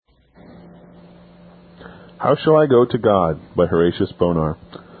How shall I go to God? By Horatius Bonar.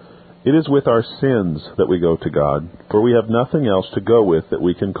 It is with our sins that we go to God, for we have nothing else to go with that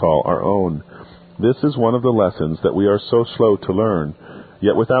we can call our own. This is one of the lessons that we are so slow to learn.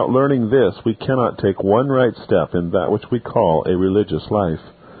 Yet without learning this, we cannot take one right step in that which we call a religious life.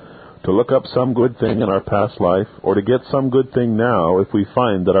 To look up some good thing in our past life, or to get some good thing now if we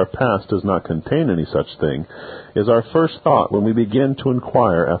find that our past does not contain any such thing, is our first thought when we begin to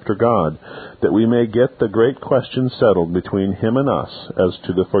inquire after God, that we may get the great question settled between Him and us as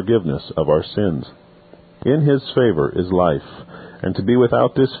to the forgiveness of our sins. In His favor is life, and to be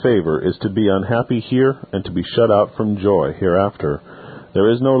without this favor is to be unhappy here and to be shut out from joy hereafter.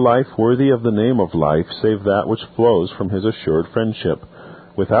 There is no life worthy of the name of life save that which flows from His assured friendship.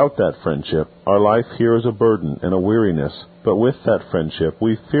 Without that friendship, our life here is a burden and a weariness, but with that friendship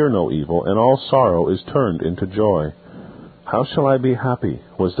we fear no evil, and all sorrow is turned into joy. How shall I be happy?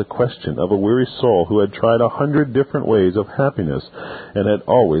 Was the question of a weary soul who had tried 100 different ways of happiness and had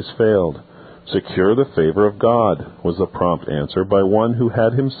always failed. Secure the favor of God, was the prompt answer by one who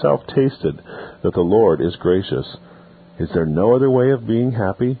had himself tasted that the Lord is gracious. Is there no other way of being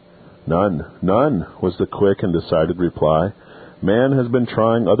happy? None, none, was the quick and decided reply. Man has been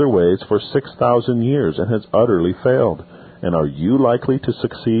trying other ways for 6,000 years and has utterly failed. And are you likely to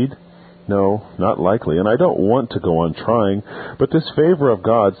succeed? No, not likely, and I don't want to go on trying, but this favor of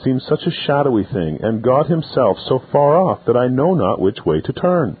God seems such a shadowy thing, and God Himself so far off that I know not which way to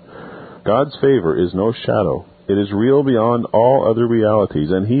turn. God's favor is no shadow. It is real beyond all other realities,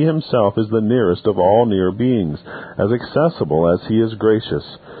 and He Himself is the nearest of all near beings, as accessible as He is gracious.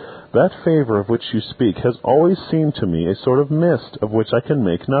 That favor of which you speak has always seemed to me a sort of mist of which I can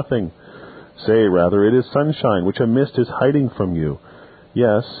make nothing. Say, rather, it is sunshine which a mist is hiding from you.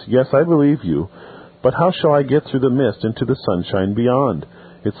 Yes, I believe you, but how shall I get through the mist into the sunshine beyond?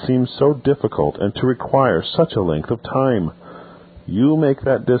 It seems so difficult, and to require such a length of time. You make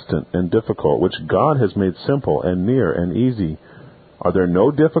that distant and difficult which God has made simple and near and easy. Are there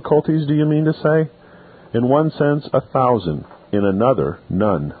no difficulties, do you mean to say? In one sense, 1,000, in another,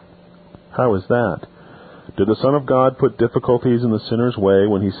 none. How is that? Did the Son of God put difficulties in the sinner's way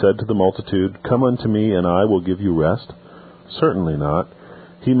when He said to the multitude, "Come unto me, and I will give you rest"? Certainly not.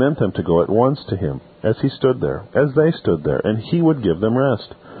 He meant them to go at once to Him, as He stood there, as they stood there, and He would give them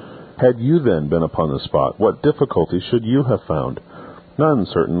rest. Had you then been upon the spot, what difficulty should you have found? None,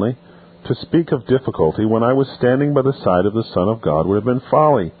 certainly. To speak of difficulty when I was standing by the side of the Son of God would have been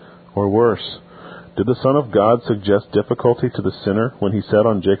folly, or worse. Did the Son of God suggest difficulty to the sinner when He sat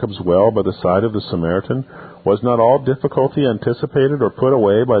on Jacob's well by the side of the Samaritan? Was not all difficulty anticipated or put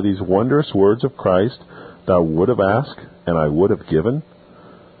away by these wondrous words of Christ, "Thou would have asked, and I would have given"?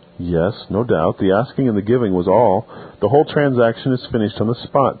 Yes, no doubt, the asking and the giving was all. The whole transaction is finished on the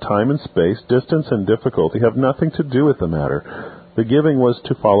spot. Time and space, distance and difficulty have nothing to do with the matter. The giving was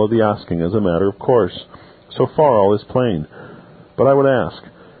to follow the asking as a matter of course. So far all is plain. But I would ask,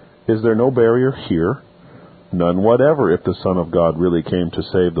 is there no barrier here? None whatever if the Son of God really came to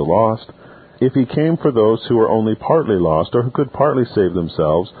save the lost. If He came for those who are only partly lost or who could partly save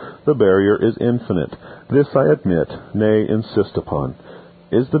themselves, the barrier is infinite. This I admit, nay, insist upon.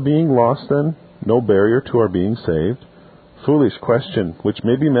 Is the being lost, then, no barrier to our being saved? Foolish question, which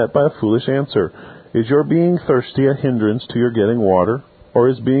may be met by a foolish answer. Is your being thirsty a hindrance to your getting water? Or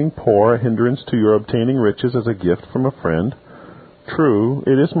is being poor a hindrance to your obtaining riches as a gift from a friend? True,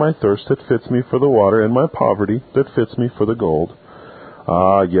 it is my thirst that fits me for the water, and my poverty that fits me for the gold.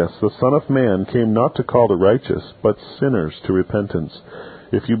 Ah, yes, the Son of Man came not to call the righteous, but sinners to repentance.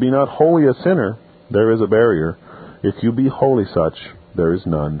 If you be not wholly a sinner, there is a barrier. If you be wholly such, there is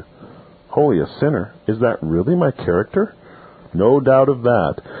none. Wholly a sinner? Is that really my character? No doubt of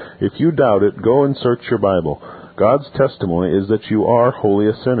that. If you doubt it, go and search your Bible. God's testimony is that you are wholly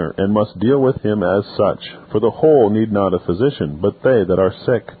a sinner, and must deal with Him as such. For the whole need not a physician, but they that are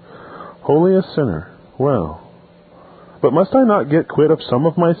sick. Wholly a sinner. Well, but must I not get quit of some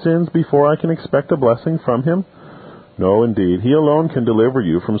of my sins before I can expect a blessing from Him? No, indeed. He alone can deliver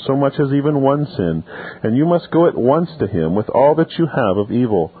you from so much as even one sin, and you must go at once to Him with all that you have of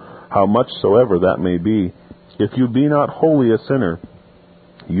evil, how much soever that may be. If you be not wholly a sinner,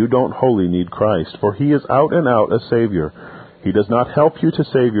 you don't wholly need Christ, for He is out and out a Savior. He does not help you to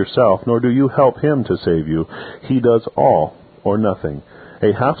save yourself, nor do you help Him to save you. He does all or nothing.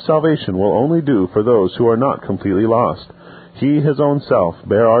 A half salvation will only do for those who are not completely lost. He, His own self,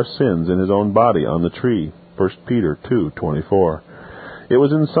 bare our sins in His own body on the tree. 1 Peter 2:24. It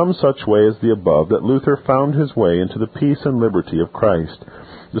was in some such way as the above that Luther found his way into the peace and liberty of Christ.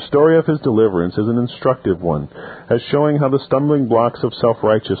 The story of his deliverance is an instructive one, as showing how the stumbling blocks of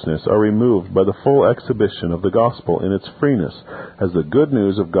self-righteousness are removed by the full exhibition of the gospel in its freeness, as the good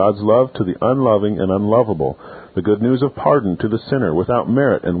news of God's love to the unloving and unlovable, the good news of pardon to the sinner without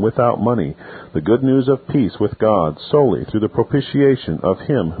merit and without money, the good news of peace with God solely through the propitiation of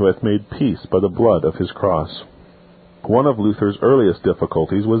Him who hath made peace by the blood of His cross. One of Luther's earliest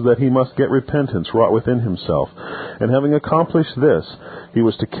difficulties was that he must get repentance wrought within himself, and having accomplished this, he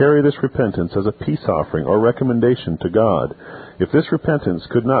was to carry this repentance as a peace offering or recommendation to God. If this repentance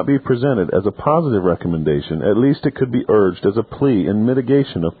could not be presented as a positive recommendation, at least it could be urged as a plea in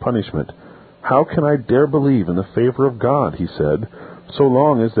mitigation of punishment. "How can I dare believe in the favor of God," he said, "so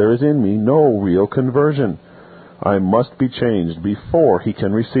long as there is in me no real conversion? I must be changed before He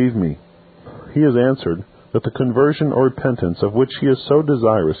can receive me." He has answered that the conversion or repentance of which he is so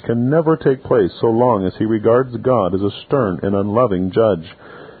desirous can never take place so long as he regards God as a stern and unloving judge.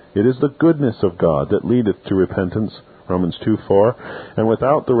 It is the goodness of God that leadeth to repentance, Romans 2:4, and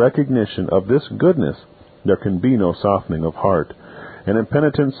without the recognition of this goodness there can be no softening of heart. An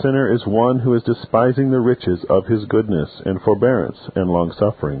impenitent sinner is one who is despising the riches of His goodness and forbearance and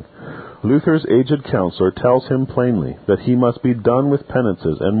long-suffering. Luther's aged counselor tells him plainly that he must be done with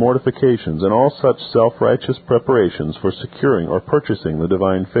penances and mortifications and all such self-righteous preparations for securing or purchasing the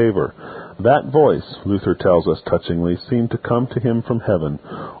divine favor. That voice, Luther tells us touchingly, seemed to come to him from heaven.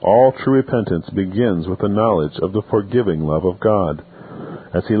 All true repentance begins with the knowledge of the forgiving love of God.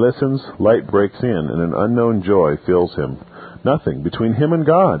 As he listens, light breaks in and an unknown joy fills him. Nothing between him and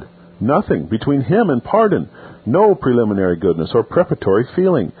God. Nothing between him and pardon. No preliminary goodness or preparatory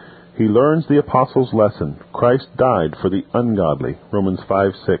feeling. He learns the apostles' lesson. Christ died for the ungodly, Romans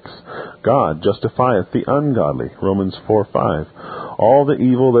 5:6. God justifieth the ungodly, Romans 4:5. All the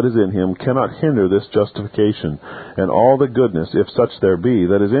evil that is in him cannot hinder this justification, and all the goodness, if such there be,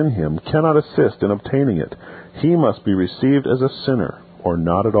 that is in him cannot assist in obtaining it. He must be received as a sinner, or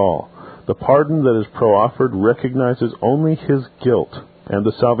not at all. The pardon that is proffered recognizes only his guilt, and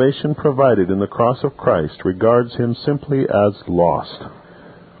the salvation provided in the cross of Christ regards him simply as lost.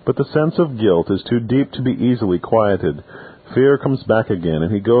 But the sense of guilt is too deep to be easily quieted. Fear comes back again,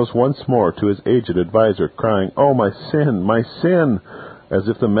 and he goes once more to his aged adviser, crying, "Oh, my sin, my sin!" as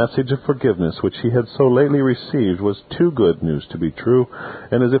if the message of forgiveness which he had so lately received was too good news to be true,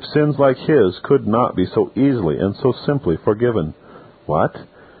 and as if sins like his could not be so easily and so simply forgiven. What?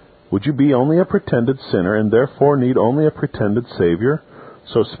 Would you be only a pretended sinner, and therefore need only a pretended Savior?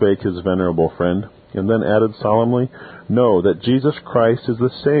 So spake his venerable friend, and then added solemnly, "Know that Jesus Christ is the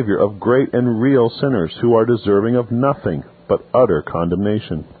Savior of great and real sinners who are deserving of nothing but utter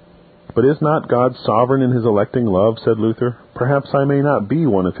condemnation." "But is not God sovereign in His electing love?" said Luther. "Perhaps I may not be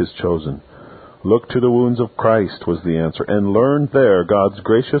one of His chosen." "Look to the wounds of Christ," was the answer, "and learn there God's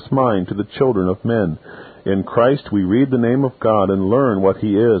gracious mind to the children of men. In Christ we read the name of God and learn what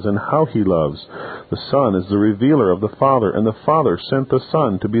He is and how He loves. The Son is the revealer of the Father, and the Father sent the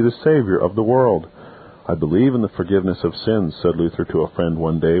Son to be the Savior of the world." "I believe in the forgiveness of sins," said Luther to a friend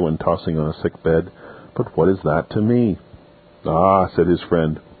one day when tossing on a sick bed. "But what is that to me?" "Ah," said his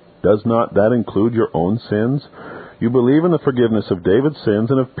friend, "does not that include your own sins? You believe in the forgiveness of David's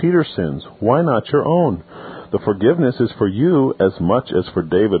sins and of Peter's sins. Why not your own? The forgiveness is for you as much as for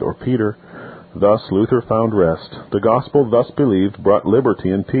David or Peter." Thus Luther found rest. The gospel thus believed brought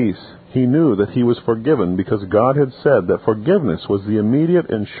liberty and peace. He knew that he was forgiven because God had said that forgiveness was the immediate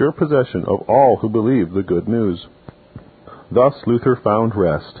and sure possession of all who believed the good news. Thus Luther found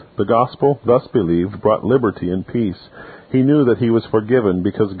rest. The gospel thus believed brought liberty and peace. He knew that he was forgiven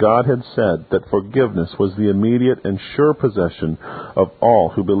because God had said that forgiveness was the immediate and sure possession of all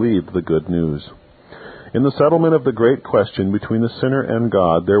who believed the good news. In the settlement of the great question between the sinner and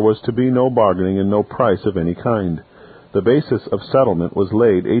God, there was to be no bargaining and no price of any kind. The basis of settlement was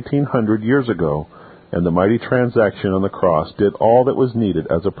laid 1800 years ago, and the mighty transaction on the cross did all that was needed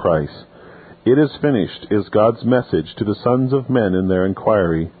as a price. "It is finished" is God's message to the sons of men in their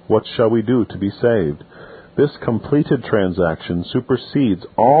inquiry, "What shall we do to be saved?" This completed transaction supersedes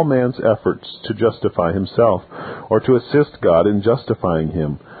all man's efforts to justify himself, or to assist God in justifying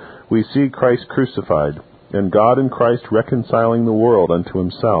him. We see Christ crucified, and God in Christ reconciling the world unto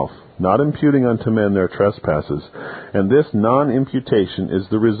Himself, not imputing unto men their trespasses. And this non-imputation is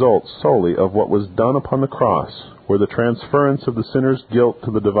the result solely of what was done upon the cross, where the transference of the sinner's guilt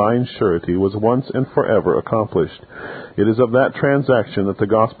to the divine surety was once and forever accomplished. It is of that transaction that the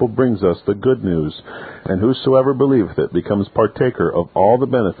gospel brings us the good news, and whosoever believeth it becomes partaker of all the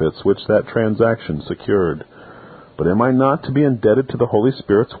benefits which that transaction secured. But am I not to be indebted to the Holy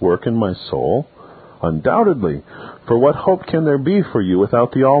Spirit's work in my soul? Undoubtedly. For what hope can there be for you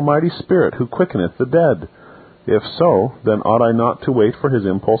without the Almighty Spirit, who quickeneth the dead? If so, then ought I not to wait for his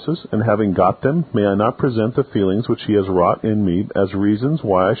impulses, and having got them, may I not present the feelings which he has wrought in me as reasons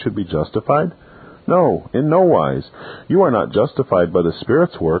why I should be justified? No, in no wise. You are not justified by the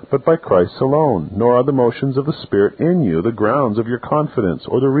Spirit's work, but by Christ alone, nor are the motions of the Spirit in you the grounds of your confidence,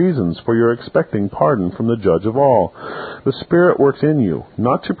 or the reasons for your expecting pardon from the Judge of all. The Spirit works in you,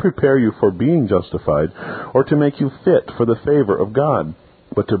 not to prepare you for being justified, or to make you fit for the favor of God,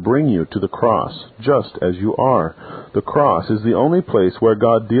 but to bring you to the cross, just as you are. The cross is the only place where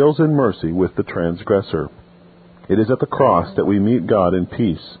God deals in mercy with the transgressor. It is at the cross that we meet God in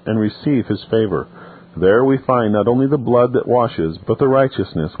peace and receive his favor. There we find not only the blood that washes, but the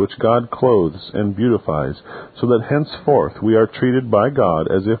righteousness which God clothes and beautifies, so that henceforth we are treated by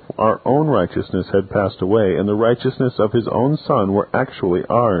God as if our own righteousness had passed away, and the righteousness of his own Son were actually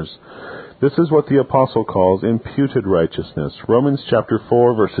ours. This is what the Apostle calls imputed righteousness. Romans chapter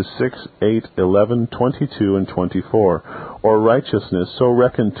 4, verses 6, 8, 11, 22, and 24. Or righteousness so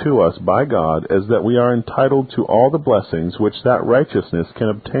reckoned to us by God as that we are entitled to all the blessings which that righteousness can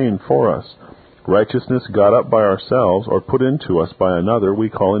obtain for us. Righteousness got up by ourselves or put into us by another we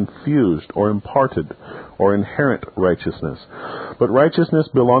call infused or imparted or inherent righteousness. But righteousness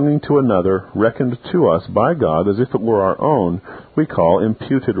belonging to another, reckoned to us by God as if it were our own, we call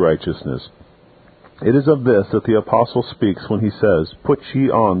imputed righteousness. It is of this that the Apostle speaks when he says, "Put ye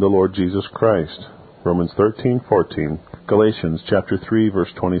on the Lord Jesus Christ." Romans 13:14, Galatians chapter 3,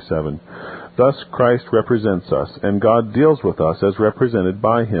 verse 27. Thus Christ represents us, and God deals with us as represented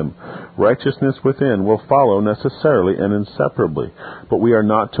by him. Righteousness within will follow necessarily and inseparably, but we are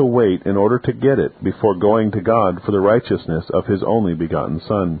not to wait in order to get it before going to God for the righteousness of his only begotten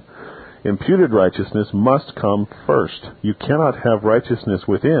Son. Imputed righteousness must come first. You cannot have righteousness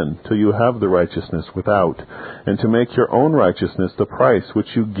within till you have the righteousness without. And to make your own righteousness the price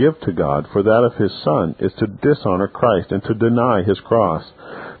which you give to God for that of his Son is to dishonor Christ and to deny his cross.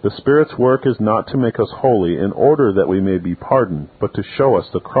 The Spirit's work is not to make us holy in order that we may be pardoned, but to show us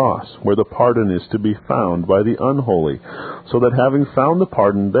the cross, where the pardon is to be found by the unholy, so that having found the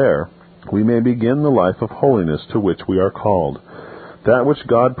pardon there, we may begin the life of holiness to which we are called. That which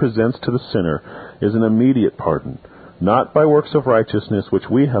God presents to the sinner is an immediate pardon, not by works of righteousness which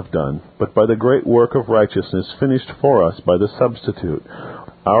we have done, but by the great work of righteousness finished for us by the substitute.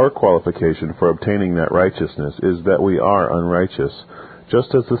 Our qualification for obtaining that righteousness is that we are unrighteous,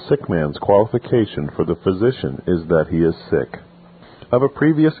 just as the sick man's qualification for the physician is that he is sick. Of a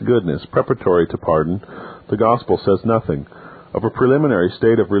previous goodness preparatory to pardon, the Gospel says nothing. Of a preliminary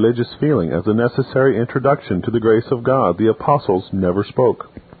state of religious feeling as a necessary introduction to the grace of God, the apostles never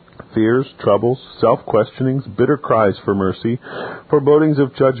spoke. Fears, troubles, self-questionings, bitter cries for mercy, forebodings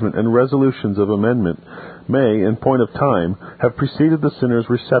of judgment, and resolutions of amendment may, in point of time, have preceded the sinner's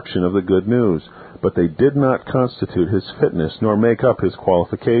reception of the good news, but they did not constitute his fitness nor make up his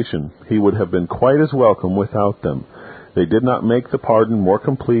qualification. He would have been quite as welcome without them. They did not make the pardon more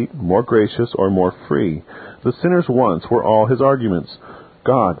complete, more gracious, or more free. The sinner's wants were all his arguments.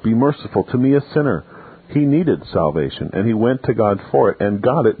 God, be merciful to me, a sinner. He needed salvation, and he went to God for it, and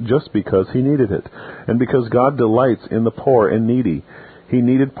got it just because he needed it, and because God delights in the poor and needy. He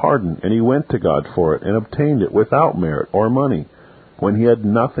needed pardon, and he went to God for it, and obtained it without merit or money. When he had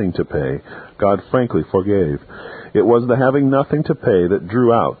nothing to pay, God frankly forgave. It was the having nothing to pay that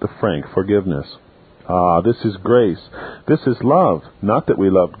drew out the frank forgiveness. Ah, this is grace. This is love. Not that we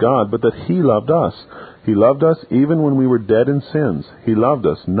loved God, but that he loved us. He loved us even when we were dead in sins. He loved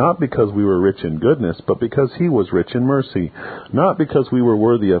us not because we were rich in goodness, but because he was rich in mercy. Not because we were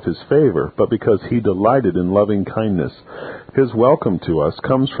worthy of his favor, but because he delighted in loving kindness. His welcome to us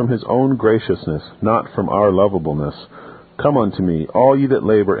comes from his own graciousness, not from our lovableness. Come unto me, all ye that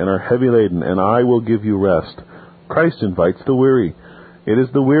labor and are heavy laden, and I will give you rest. Christ invites the weary. It is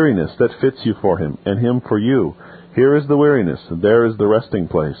the weariness that fits you for him, and him for you. Here is the weariness, and there is the resting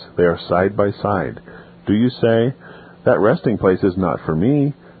place. They are side by side. Do you say, that resting place is not for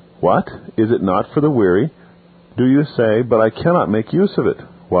me? What? Is it not for the weary? Do you say, but I cannot make use of it?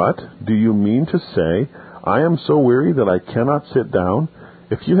 What? Do you mean to say, I am so weary that I cannot sit down?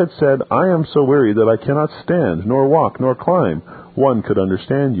 If you had said, I am so weary that I cannot stand, nor walk, nor climb, one could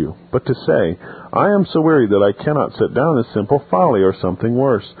understand you. But to say, I am so weary that I cannot sit down is simple folly or something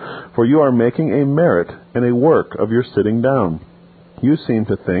worse, for you are making a merit and a work of your sitting down. You seem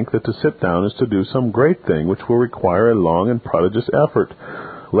to think that to sit down is to do some great thing which will require a long and prodigious effort.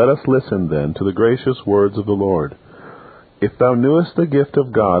 Let us listen, then, to the gracious words of the Lord. If thou knewest the gift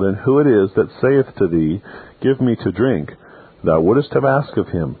of God, and who it is that saith to thee, Give me to drink, thou wouldest have asked of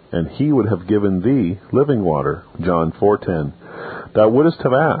him, and he would have given thee living water. John 4:10. Thou wouldest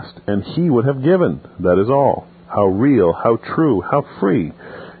have asked, and he would have given. That is all. How real, how true, how free,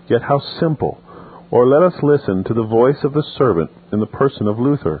 yet how simple. Or let us listen to the voice of the servant in the person of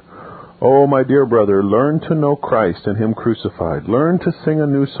Luther. Oh, my dear brother, learn to know Christ and Him crucified. Learn to sing a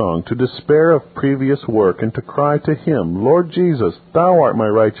new song, to despair of previous work, and to cry to Him, Lord Jesus, Thou art my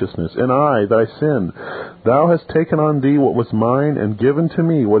righteousness, and I thy sin. Thou hast taken on Thee what was mine, and given to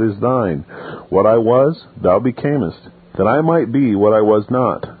me what is Thine. What I was, Thou becamest, that I might be what I was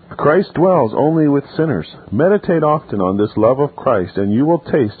not. Christ dwells only with sinners. Meditate often on this love of Christ, and you will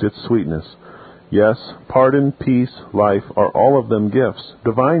taste its sweetness. Yes, pardon, peace, life are all of them gifts,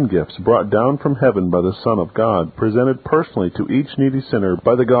 divine gifts brought down from heaven by the Son of God, presented personally to each needy sinner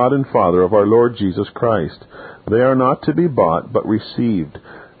by the God and Father of our Lord Jesus Christ. They are not to be bought, but received,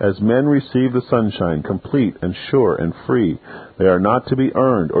 as men receive the sunshine, complete and sure and free. They are not to be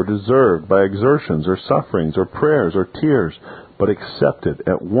earned or deserved by exertions or sufferings or prayers or tears, but accepted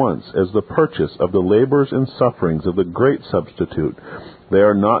at once as the purchase of the labors and sufferings of the great substitute. They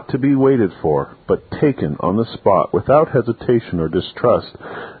are not to be waited for, but taken on the spot without hesitation or distrust,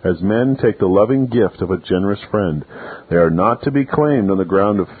 as men take the loving gift of a generous friend. They are not to be claimed on the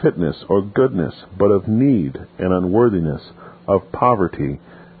ground of fitness or goodness, but of need and unworthiness, of poverty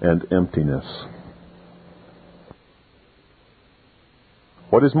and emptiness.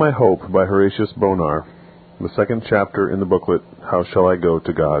 What is My Hope by Horatius Bonar, the second chapter in the booklet, How Shall I Go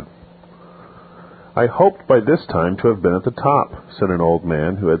to God? I hoped by this time to have been at the top, said an old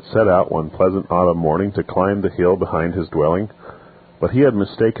man who had set out one pleasant autumn morning to climb the hill behind his dwelling. But he had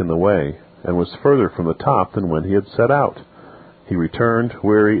mistaken the way, and was further from the top than when he had set out. He returned,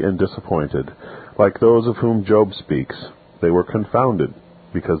 weary and disappointed, like those of whom Job speaks. They were confounded,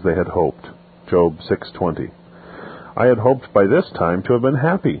 because they had hoped. Job 6:20. I had hoped by this time to have been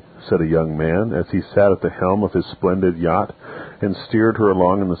happy, said a young man, as he sat at the helm of his splendid yacht, and steered her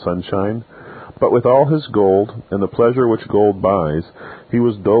along in the sunshine. But with all his gold, and the pleasure which gold buys, he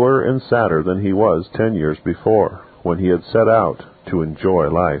was duller and sadder than he was 10 years before, when he had set out to enjoy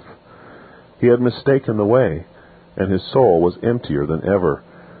life. He had mistaken the way, and his soul was emptier than ever.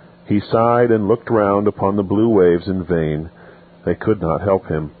 He sighed and looked round upon the blue waves in vain. They could not help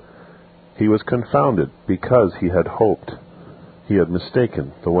him. He was confounded because he had hoped. He had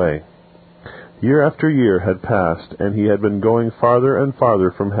mistaken the way. Year after year had passed, and he had been going farther and farther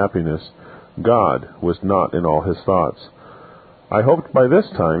from happiness. God was not in all his thoughts. I hoped by this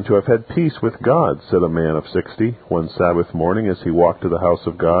time to have had peace with God, said a man of 60, one Sabbath morning as he walked to the house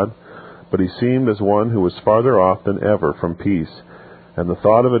of God. But he seemed as one who was farther off than ever from peace, and the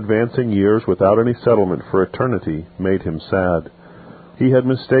thought of advancing years without any settlement for eternity made him sad. He had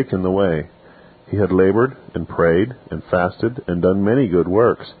mistaken the way. He had labored and prayed and fasted and done many good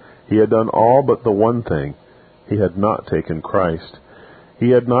works. He had done all but the one thing. He had not taken Christ. He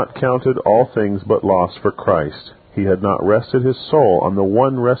had not counted all things but loss for Christ. He had not rested his soul on the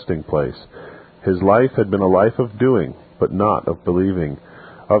one resting place. His life had been a life of doing, but not of believing,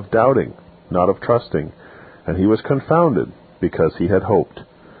 of doubting, not of trusting, and he was confounded because he had hoped.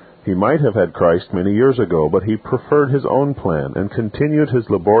 He might have had Christ many years ago, but he preferred his own plan and continued his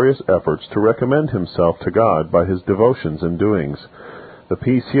laborious efforts to recommend himself to God by his devotions and doings. The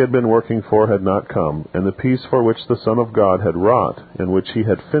peace he had been working for had not come, and the peace for which the Son of God had wrought, and which he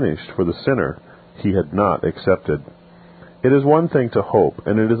had finished for the sinner, he had not accepted. It is one thing to hope,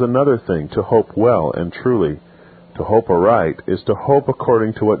 and it is another thing to hope well and truly. To hope aright is to hope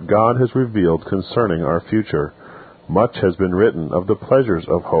according to what God has revealed concerning our future. Much has been written of the pleasures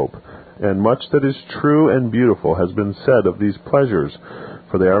of hope, and much that is true and beautiful has been said of these pleasures,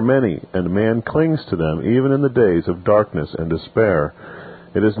 for they are many, and man clings to them even in the days of darkness and despair.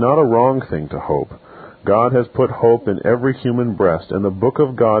 It is not a wrong thing to hope. God has put hope in every human breast, and the book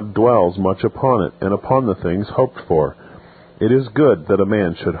of God dwells much upon it, and upon the things hoped for. It is good that a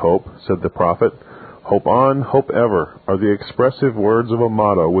man should hope, said the prophet. Hope on, hope ever, are the expressive words of a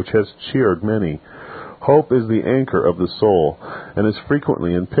motto which has cheered many. Hope is the anchor of the soul, and is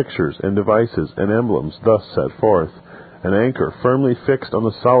frequently in pictures and devices and emblems thus set forth. An anchor firmly fixed on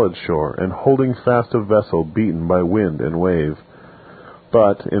the solid shore, and holding fast a vessel beaten by wind and wave.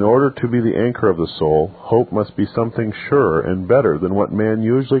 But, in order to be the anchor of the soul, hope must be something surer and better than what man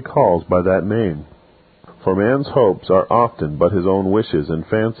usually calls by that name. For man's hopes are often but his own wishes and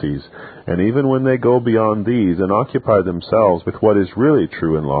fancies, and even when they go beyond these and occupy themselves with what is really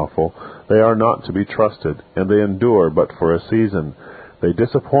true and lawful, they are not to be trusted, and they endure but for a season. They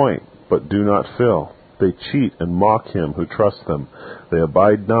disappoint, but do not fill. They cheat and mock him who trusts them. They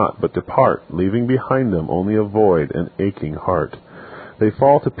abide not, but depart, leaving behind them only a void and aching heart. They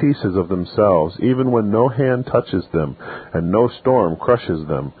fall to pieces of themselves, even when no hand touches them, and no storm crushes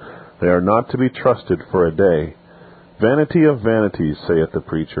them. They are not to be trusted for a day. Vanity of vanities, saith the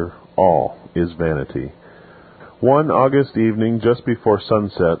preacher, all is vanity. One August evening, just before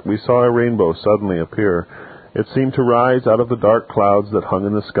sunset, we saw a rainbow suddenly appear. It seemed to rise out of the dark clouds that hung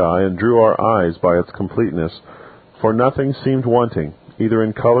in the sky, and drew our eyes by its completeness, for nothing seemed wanting, either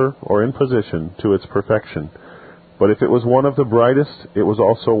in color or in position, to its perfection. But if it was one of the brightest, it was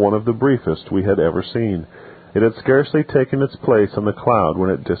also one of the briefest we had ever seen. It had scarcely taken its place on the cloud when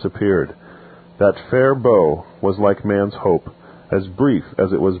it disappeared. That fair bow was like man's hope, as brief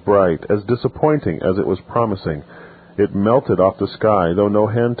as it was bright, as disappointing as it was promising. It melted off the sky, though no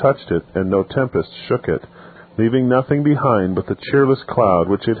hand touched it, and no tempest shook it, leaving nothing behind but the cheerless cloud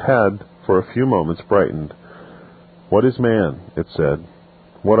which it had for a few moments brightened. What is man? It said.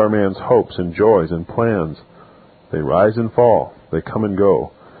 What are man's hopes and joys and plans? They rise and fall, they come and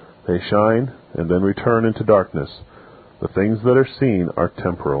go. They shine and then return into darkness. The things that are seen are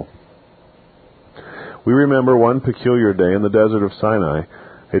temporal. We remember one peculiar day in the desert of Sinai,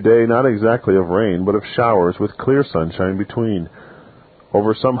 a day not exactly of rain, but of showers with clear sunshine between.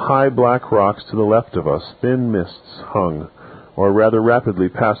 Over some high black rocks to the left of us, thin mists hung, or rather rapidly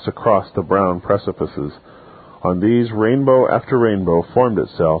passed across the brown precipices. On these, rainbow after rainbow formed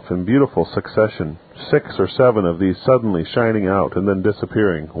itself in beautiful succession, 6 or 7 of these suddenly shining out and then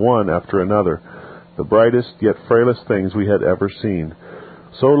disappearing, one after another, the brightest yet frailest things we had ever seen.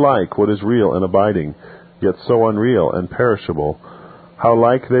 So like what is real and abiding, yet so unreal and perishable. How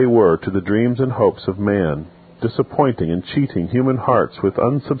like they were to the dreams and hopes of man, disappointing and cheating human hearts with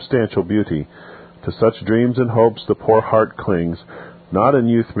unsubstantial beauty. To such dreams and hopes the poor heart clings, not in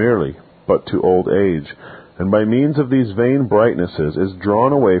youth merely, but to old age, and by means of these vain brightnesses is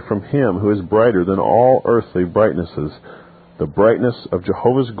drawn away from Him who is brighter than all earthly brightnesses, the brightness of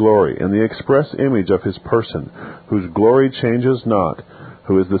Jehovah's glory and the express image of His person, whose glory changes not,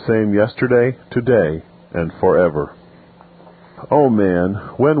 who is the same yesterday, today, and forever. O man,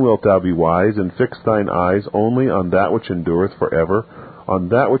 when wilt thou be wise, and fix thine eyes only on that which endureth forever, on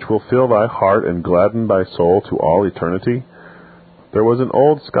that which will fill thy heart and gladden thy soul to all eternity? There was an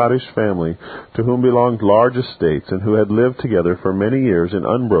old Scottish family to whom belonged large estates, and who had lived together for many years in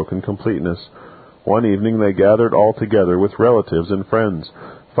unbroken completeness. One evening they gathered all together with relatives and friends,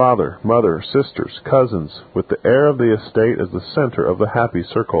 father, mother, sisters, cousins, with the air of the estate as the center of the happy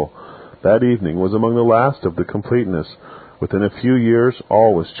circle. That evening was among the last of the completeness. Within a few years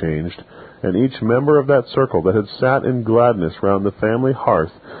all was changed, and each member of that circle that had sat in gladness round the family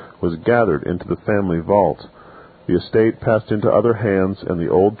hearth was gathered into the family vault. The estate passed into other hands, and the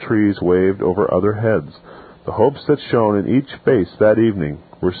old trees waved over other heads. The hopes that shone in each face that evening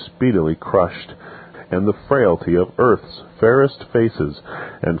were speedily crushed, and the frailty of earth's fairest faces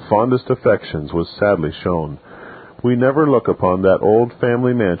and fondest affections was sadly shown. We never look upon that old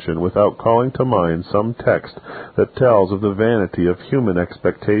family mansion without calling to mind some text that tells of the vanity of human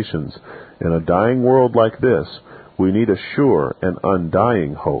expectations. In a dying world like this, we need a sure and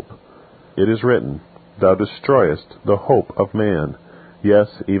undying hope. It is written, Thou destroyest the hope of man. Yes,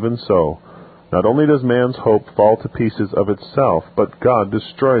 even so. Not only does man's hope fall to pieces of itself, but God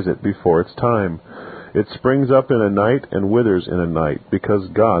destroys it before its time. It springs up in a night and withers in a night, because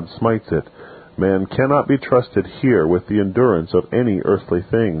God smites it. Man cannot be trusted here with the endurance of any earthly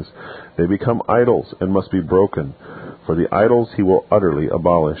things. They become idols and must be broken, for the idols He will utterly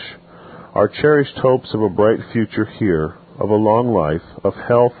abolish. Our cherished hopes of a bright future here, of a long life, of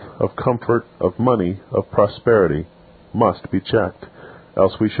health, of comfort, of money, of prosperity, must be checked,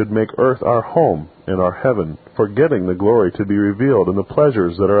 else we should make earth our home and our heaven, forgetting the glory to be revealed and the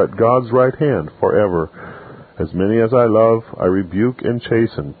pleasures that are at God's right hand forever. As many as I love, I rebuke and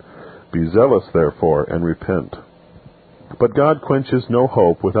chasten. Be zealous, therefore, and repent. But God quenches no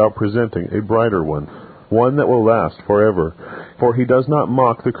hope without presenting a brighter one that will last forever. For He does not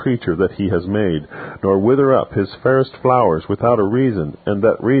mock the creature that He has made, nor wither up His fairest flowers without a reason, and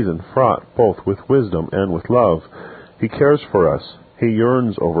that reason fraught both with wisdom and with love. He cares for us. He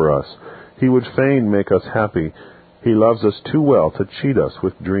yearns over us. He would fain make us happy. He loves us too well to cheat us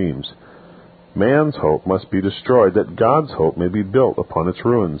with dreams. Man's hope must be destroyed, that God's hope may be built upon its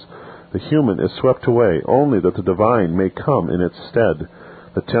ruins. The human is swept away, only that the divine may come in its stead.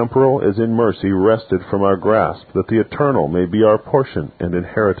 The temporal is in mercy wrested from our grasp, that the eternal may be our portion and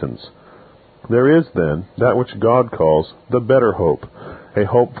inheritance. There is, then, that which God calls the better hope, a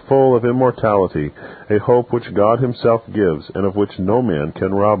hope full of immortality, a hope which God Himself gives, and of which no man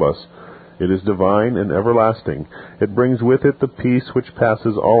can rob us. It is divine and everlasting. It brings with it the peace which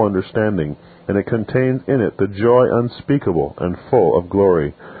passes all understanding, and it contains in it the joy unspeakable and full of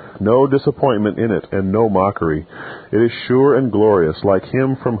glory. No disappointment in it, and no mockery. It is sure and glorious, like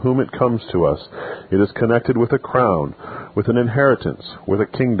Him from whom it comes to us. It is connected with a crown, with an inheritance, with a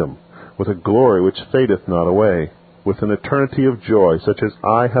kingdom, with a glory which fadeth not away, with an eternity of joy such as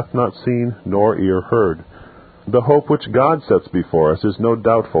eye hath not seen, nor ear heard. The hope which God sets before us is no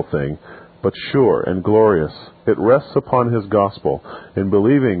doubtful thing, but sure and glorious. It rests upon His gospel, in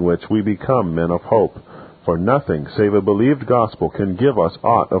believing which we become men of hope. For nothing save a believed gospel can give us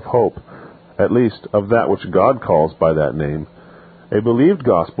aught of hope, at least of that which God calls by that name. A believed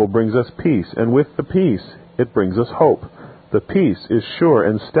gospel brings us peace, and with the peace it brings us hope. The peace is sure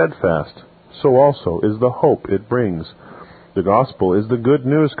and steadfast, so also is the hope it brings. The gospel is the good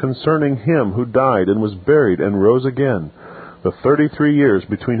news concerning Him who died and was buried and rose again. The 33 years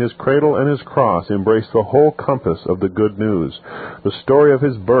between His cradle and His cross embrace the whole compass of the good news. The story of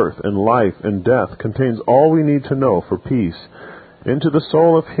His birth and life and death contains all we need to know for peace. Into the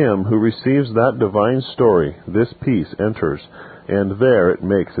soul of him who receives that divine story, this peace enters, and there it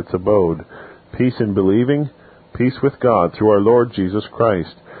makes its abode. Peace in believing, peace with God through our Lord Jesus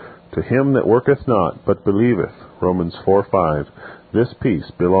Christ. To him that worketh not, but believeth, Romans 4:5, this peace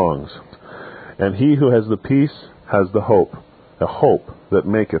belongs. And he who has the peace has the hope, a hope that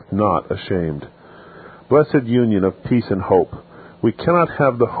maketh not ashamed. Blessed union of peace and hope! We cannot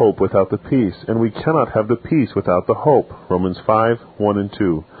have the hope without the peace, and we cannot have the peace without the hope, Romans 5:1 and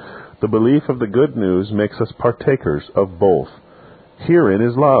 2. The belief of the good news makes us partakers of both. Herein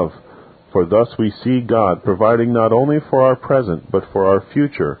is love, for thus we see God providing not only for our present, but for our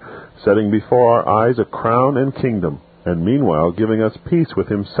future, setting before our eyes a crown and kingdom, and meanwhile giving us peace with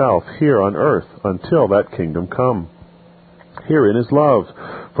himself here on earth until that kingdom come. Herein is love,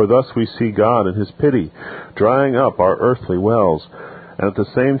 for thus we see God in his pity, drying up our earthly wells, and at the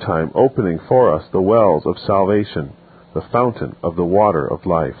same time opening for us the wells of salvation, the fountain of the water of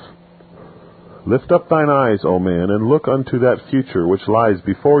life. Lift up thine eyes, O man, and look unto that future which lies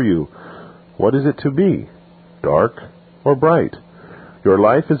before you. What is it to be? Dark or bright? Your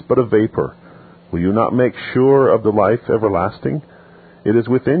life is but a vapor. Will you not make sure of the life everlasting? It is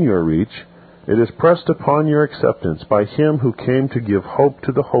within your reach. It is pressed upon your acceptance by him who came to give hope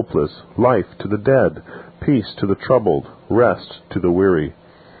to the hopeless, life to the dead, peace to the troubled, rest to the weary.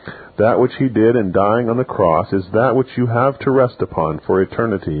 That which he did in dying on the cross is that which you have to rest upon for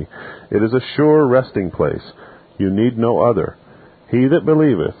eternity. It is a sure resting place. You need no other. He that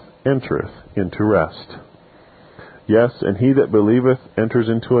believeth entereth into rest. Yes, and he that believeth enters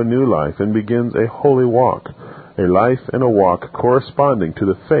into a new life and begins a holy walk, a life and a walk corresponding to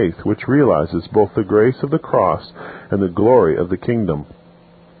the faith which realizes both the grace of the cross and the glory of the kingdom.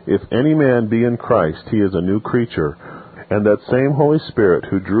 If any man be in Christ, he is a new creature, and that same Holy Spirit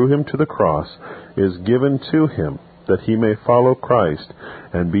who drew him to the cross is given to him, that he may follow Christ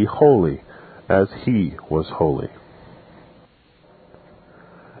and be holy as he was holy.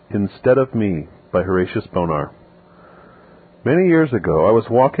 Instead of Me, by Horatius Bonar. Many years ago I was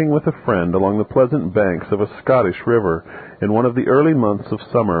walking with a friend along the pleasant banks of a Scottish river in one of the early months of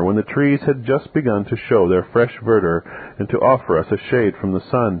summer, when the trees had just begun to show their fresh verdure and to offer us a shade from the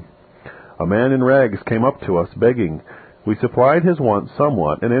sun. A man in rags came up to us begging. We supplied his wants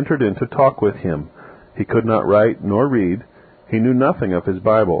somewhat and entered into talk with him. He could not write nor read. He knew nothing of his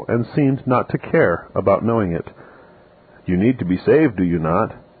Bible and seemed not to care about knowing it. "You need to be saved, do you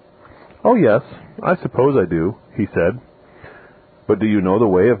not?" "Oh, yes, I suppose I do," he said. "But do you know the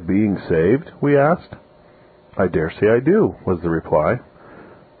way of being saved?" we asked. "I dare say I do," was the reply.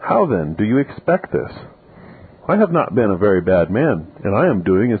 "How, then, do you expect this?" "I have not been a very bad man, and I am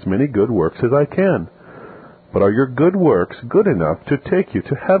doing as many good works as I can." "But are your good works good enough to take you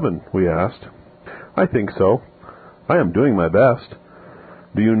to heaven?" we asked. "I think so. I am doing my best."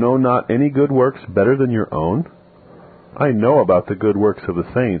 "Do you know not any good works better than your own?" "I know about the good works of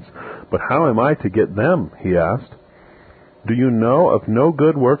the saints, but how am I to get them?" he asked. "Do you know of no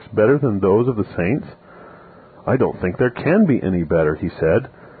good works better than those of the saints?" "I don't think there can be any better," he said.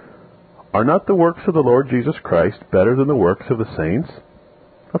 "Are not the works of the Lord Jesus Christ better than the works of the saints?"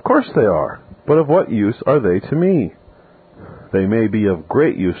 "Of course they are, but of what use are they to me?" "They may be of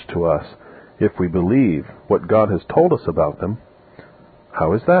great use to us, if we believe what God has told us about them."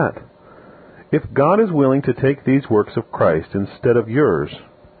 "How is that?" "If God is willing to take these works of Christ instead of yours,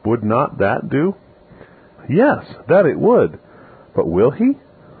 would not that do?" "Yes, that it would. But will he?"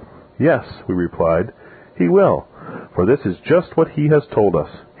 "Yes," we replied, "he will, for this is just what he has told us.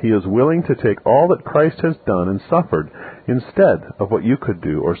 He is willing to take all that Christ has done and suffered instead of what you could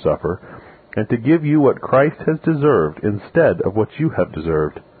do or suffer, and to give you what Christ has deserved instead of what you have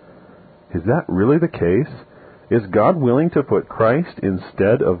deserved." Is that really the case? Is God willing to put Christ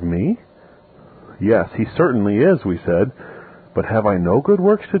instead of me? Yes, He certainly is, we said. But have I no good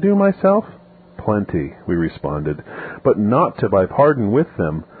works to do myself? Plenty, we responded, but not to buy pardon with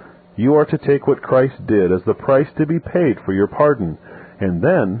them. You are to take what Christ did as the price to be paid for your pardon, and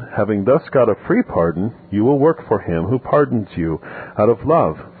then, having thus got a free pardon, you will work for Him who pardons you out of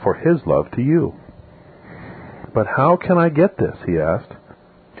love for His love to you. But how can I get this? He asked.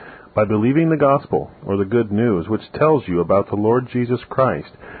 By believing the gospel, or the good news, which tells you about the Lord Jesus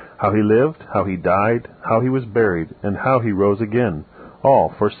Christ, how He lived, how He died, how He was buried, and how He rose again,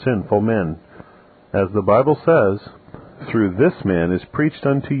 all for sinful men. As the Bible says, "Through this man is preached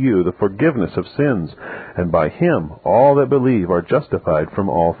unto you the forgiveness of sins, and by Him all that believe are justified from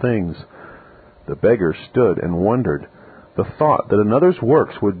all things." The beggar stood and wondered. The thought that another's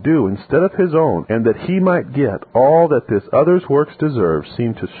works would do instead of his own, and that he might get all that this other's works deserved,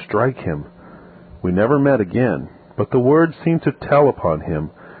 seemed to strike him. We never met again, but the word seemed to tell upon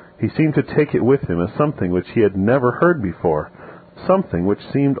him. He seemed to take it with him as something which he had never heard before, something which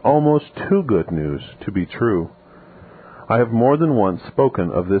seemed almost too good news to be true. I have more than once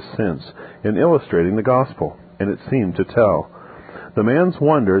spoken of this since, in illustrating the gospel, and it seemed to tell. The man's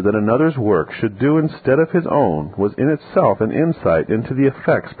wonder that another's work should do instead of his own was in itself an insight into the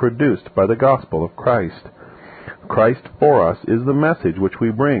effects produced by the gospel of Christ. Christ for us is the message which we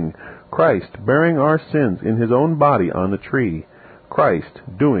bring, Christ bearing our sins in His own body on the tree, Christ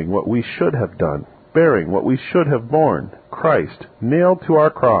doing what we should have done, bearing what we should have borne, Christ nailed to our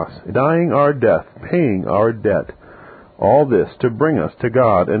cross, dying our death, paying our debt. All this to bring us to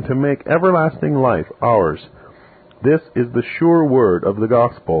God and to make everlasting life ours. This is the sure word of the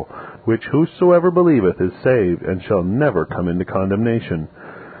gospel, which whosoever believeth is saved, and shall never come into condemnation.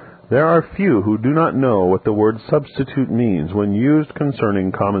 There are few who do not know what the word substitute means when used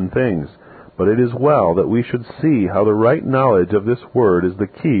concerning common things, but it is well that we should see how the right knowledge of this word is the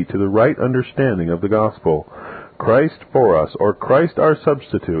key to the right understanding of the gospel. Christ for us, or Christ our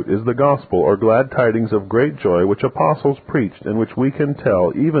substitute, is the gospel or glad tidings of great joy which apostles preached, and which we can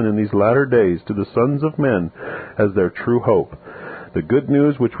tell even in these latter days to the sons of men as their true hope. The good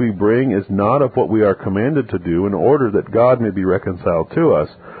news which we bring is not of what we are commanded to do in order that God may be reconciled to us,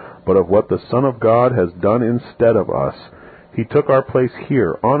 but of what the Son of God has done instead of us. He took our place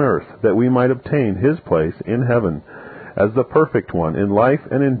here on earth that we might obtain His place in heaven. As the perfect one in life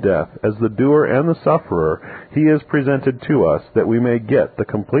and in death, as the doer and the sufferer, He is presented to us that we may get the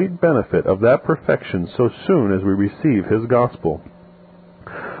complete benefit of that perfection so soon as we receive His gospel.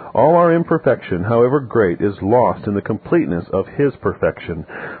 All our imperfection, however great, is lost in the completeness of His perfection,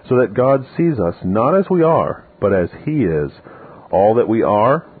 so that God sees us not as we are, but as He is. All that we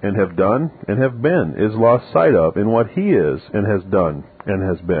are, and have done, and have been, is lost sight of in what He is, and has done, and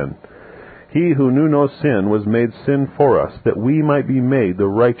has been. He who knew no sin was made sin for us, that we might be made the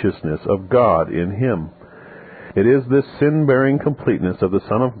righteousness of God in Him. It is this sin-bearing completeness of the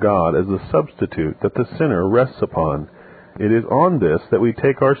Son of God as the substitute that the sinner rests upon. It is on this that we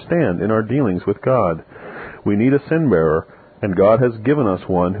take our stand in our dealings with God. We need a sin-bearer, and God has given us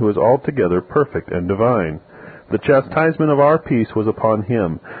one who is altogether perfect and divine. The chastisement of our peace was upon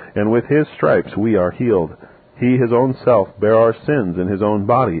Him, and with His stripes we are healed. He, His own self, bare our sins in His own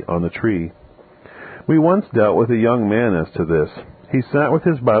body on the tree. We once dealt with a young man as to this. He sat with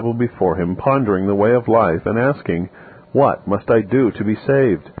his Bible before him, pondering the way of life, and asking, "What must I do to be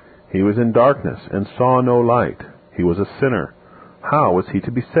saved?" He was in darkness, and saw no light. He was a sinner. How was he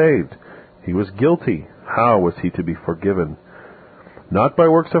to be saved? He was guilty. How was he to be forgiven? Not by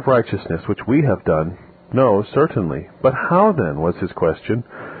works of righteousness which we have done. No, certainly. But how then, was his question?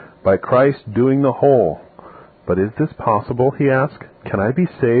 By Christ doing the whole. But is this possible, he asked? Can I be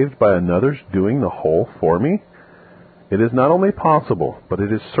saved by another's doing the whole for me? It is not only possible, but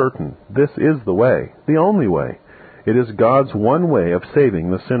it is certain. This is the way, the only way. It is God's one way of saving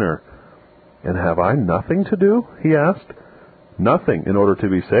the sinner. And have I nothing to do? He asked. Nothing in order to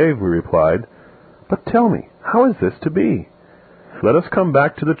be saved, we replied. But tell me, how is this to be? Let us come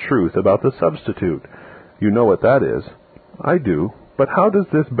back to the truth about the substitute. You know what that is. I do, but how does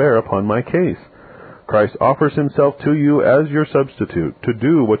this bear upon my case? Christ offers Himself to you as your substitute, to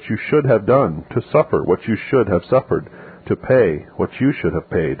do what you should have done, to suffer what you should have suffered, to pay what you should have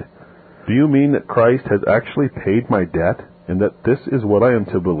paid. Do you mean that Christ has actually paid my debt, and that this is what I am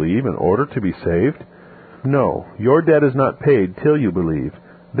to believe in order to be saved? No, your debt is not paid till you believe.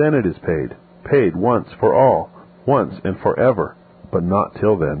 Then it is paid. Paid once for all, once and forever, but not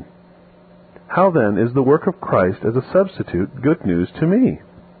till then. How then is the work of Christ as a substitute good news to me?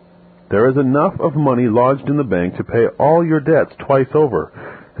 There is enough of money lodged in the bank to pay all your debts twice over,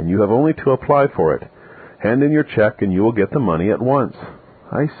 and you have only to apply for it. Hand in your check, and you will get the money at once."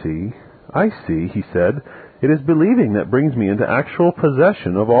 I see, he said. "It is believing that brings me into actual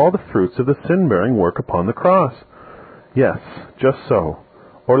possession of all the fruits of the sin-bearing work upon the cross." "Yes, just so.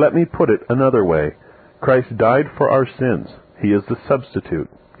 Or let me put it another way. Christ died for our sins. He is the substitute.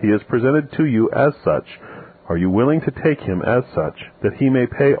 He is presented to you as such. Are you willing to take him as such, that he may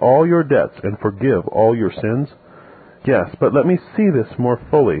pay all your debts and forgive all your sins?" "Yes, but let me see this more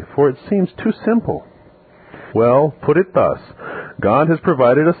fully, for it seems too simple." "Well, put it thus. God has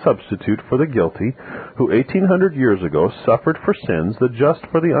provided a substitute for the guilty, who 1800 years ago suffered for sins, the just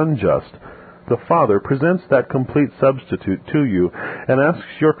for the unjust. The Father presents that complete substitute to you and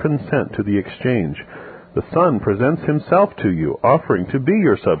asks your consent to the exchange. The Son presents himself to you, offering to be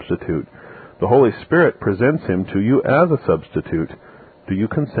your substitute. The Holy Spirit presents him to you as a substitute. Do you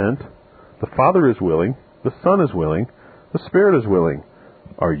consent? The Father is willing, the Son is willing, the Spirit is willing.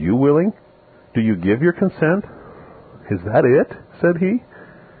 Are you willing? Do you give your consent?" "Is that it?" said he.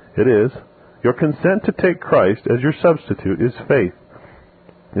 "It is. Your consent to take Christ as your substitute is faith."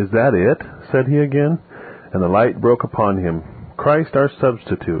 "Is that it?" said he again, and the light broke upon him. Christ our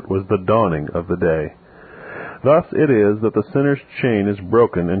substitute was the dawning of the day. Thus it is that the sinner's chain is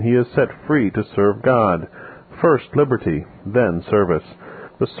broken and he is set free to serve God. First liberty, then service.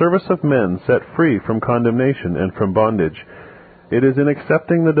 The service of men set free from condemnation and from bondage. It is in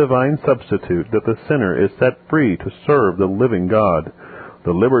accepting the divine substitute that the sinner is set free to serve the living God.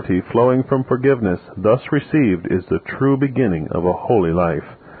 The liberty flowing from forgiveness thus received is the true beginning of a holy life.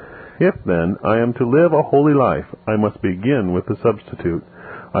 If, then, I am to live a holy life, I must begin with the substitute.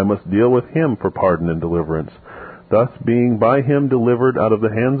 I must deal with him for pardon and deliverance. Thus, being by him delivered out of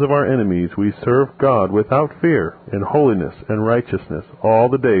the hands of our enemies, we serve God without fear, in holiness and righteousness, all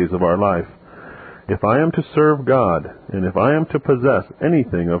the days of our life. If I am to serve God, and if I am to possess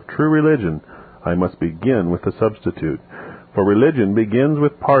anything of true religion, I must begin with the substitute. For religion begins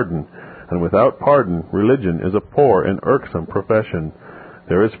with pardon, and without pardon religion is a poor and irksome profession.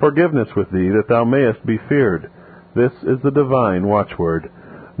 There is forgiveness with thee, that thou mayest be feared. This is the divine watchword.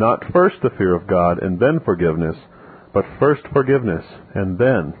 Not first the fear of God, and then forgiveness, but first forgiveness, and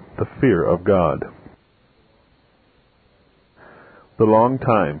then the fear of God. The Long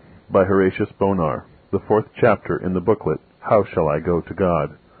Time, by Horatius Bonar, the 4th chapter in the booklet, How Shall I Go to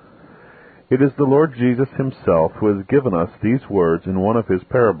God? It is the Lord Jesus himself who has given us these words in one of his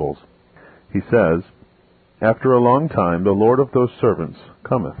parables. He says, "After a long time the Lord of those servants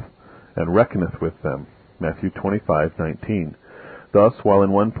cometh, and reckoneth with them." Matthew 25:19. Thus, while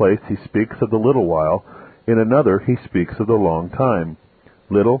in one place he speaks of the little while, in another he speaks of the long time.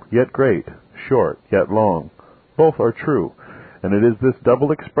 Little yet great, short yet long. Both are true, and it is this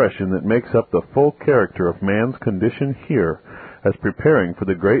double expression that makes up the full character of man's condition here, as preparing for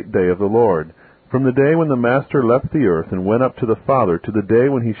the great day of the Lord. From the day when the Master left the earth and went up to the Father, to the day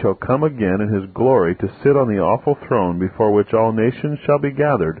when he shall come again in his glory to sit on the awful throne before which all nations shall be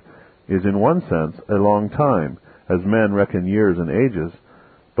gathered, is in one sense a long time, as men reckon years and ages.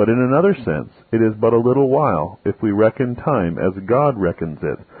 But in another sense, it is but a little while, if we reckon time as God reckons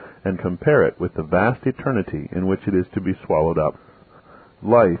it, and compare it with the vast eternity in which it is to be swallowed up.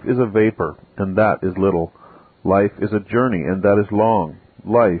 Life is a vapor, and that is little. Life is a journey, and that is long.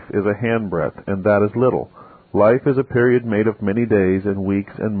 Life is a handbreadth, and that is little. Life is a period made of many days, and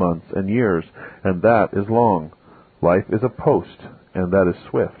weeks, and months, and years, and that is long. Life is a post, and that is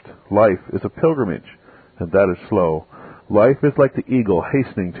swift. Life is a pilgrimage, and that is slow. Life is like the eagle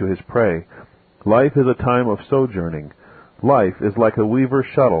hastening to his prey. Life is a time of sojourning. Life is like a weaver's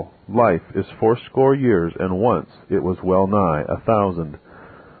shuttle. Life is 80 years, and once it was well nigh 1,000.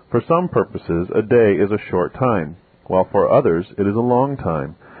 For some purposes a day is a short time, while for others it is a long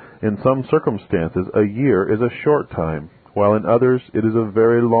time. In some circumstances a year is a short time, while in others it is a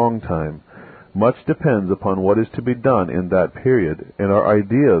very long time. Much depends upon what is to be done in that period, and our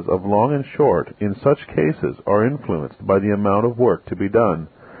ideas of long and short in such cases are influenced by the amount of work to be done.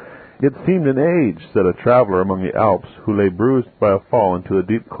 "It seemed an age," said a traveler among the Alps, who lay bruised by a fall into a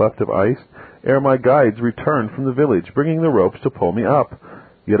deep cleft of ice, "ere my guides returned from the village, bringing the ropes to pull me up.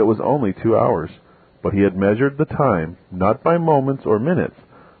 Yet it was only 2 hours." But he had measured the time, not by moments or minutes,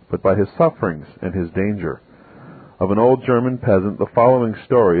 but by his sufferings and his danger. Of an old German peasant the following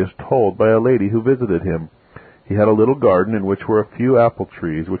story is told by a lady who visited him. He had a little garden in which were a few apple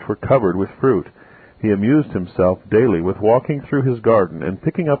trees which were covered with fruit. He amused himself daily with walking through his garden and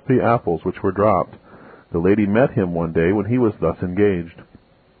picking up the apples which were dropped. The lady met him one day when he was thus engaged.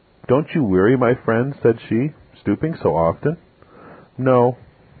 "Don't you weary, my friend?" said she, "stooping so often?" "No."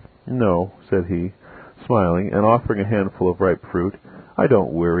 "No," said he, smiling, and offering a handful of ripe fruit. "I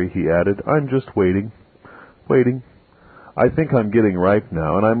don't worry," he added. "I'm just waiting. Waiting. I think I'm getting ripe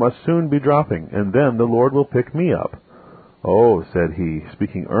now, and I must soon be dropping, and then the Lord will pick me up." "Oh," said he,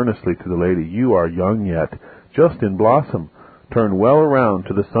 speaking earnestly to the lady, "you are young yet, just in blossom. Turn well around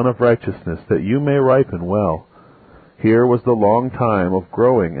to the Sun of Righteousness, that you may ripen well." Here was the long time of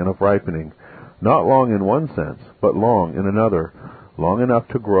growing and of ripening, not long in one sense, but long in another, long enough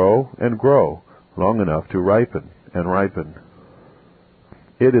to grow and grow, long enough to ripen and ripen.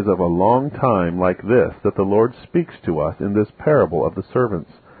 It is of a long time like this that the Lord speaks to us in this parable of the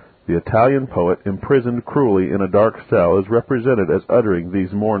servants. The Italian poet, imprisoned cruelly in a dark cell, is represented as uttering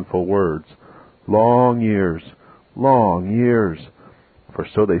these mournful words, "Long years, long years," for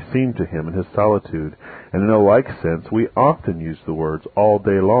so they seem to him in his solitude, and in a like sense we often use the words all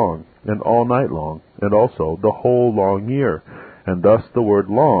day long, and all night long, and also the whole long year, and thus the word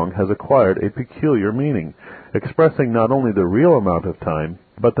long has acquired a peculiar meaning, expressing not only the real amount of time,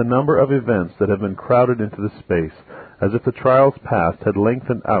 but the number of events that have been crowded into the space, as if the trials past had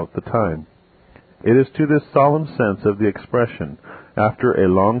lengthened out the time. It is to this solemn sense of the expression, "after a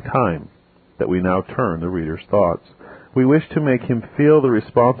long time," that we now turn the reader's thoughts. We wish to make him feel the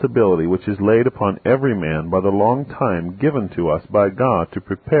responsibility which is laid upon every man by the long time given to us by God to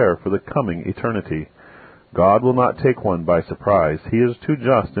prepare for the coming eternity. God will not take one by surprise. He is too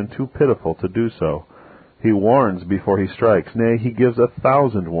just and too pitiful to do so. He warns before he strikes, nay, he gives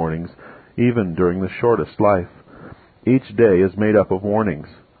 1,000 warnings, even during the shortest life. Each day is made up of warnings,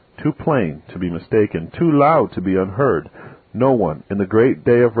 too plain to be mistaken, too loud to be unheard. No one in the great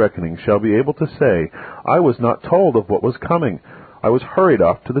day of reckoning shall be able to say, "I was not told of what was coming. I was hurried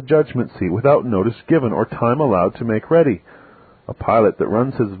off to the judgment seat without notice given or time allowed to make ready." A pilot that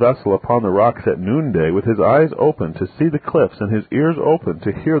runs his vessel upon the rocks at noonday, with his eyes open to see the cliffs and his ears open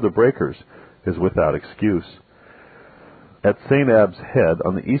to hear the breakers, is without excuse. At St. Abb's Head,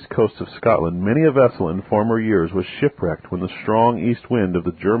 on the east coast of Scotland, many a vessel in former years was shipwrecked when the strong east wind of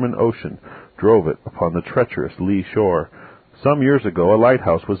the German Ocean drove it upon the treacherous lee shore. Some years ago a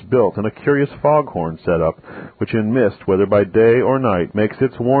lighthouse was built and a curious foghorn set up, which in mist, whether by day or night, makes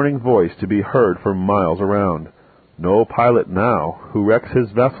its warning voice to be heard for miles around. No pilot now, who wrecks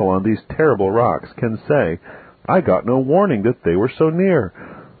his vessel on these terrible rocks, can say, "I got no warning that they were so near."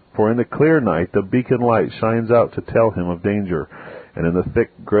 For in the clear night the beacon light shines out to tell him of danger, and in the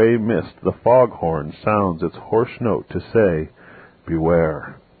thick gray mist the foghorn sounds its hoarse note to say,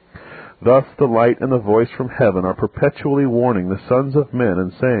 "Beware." Thus the light and the voice from heaven are perpetually warning the sons of men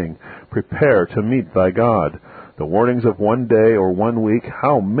and saying, "Prepare to meet thy God." The warnings of one day or 1 week,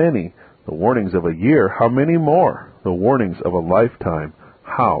 how many? The warnings of a year, how many more? The warnings of a lifetime,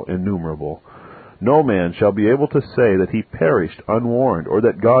 how innumerable? No man shall be able to say that he perished unwarned, or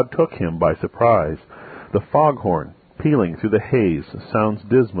that God took him by surprise. The foghorn, pealing through the haze, sounds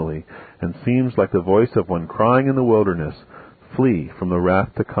dismally, and seems like the voice of one crying in the wilderness, "Flee from the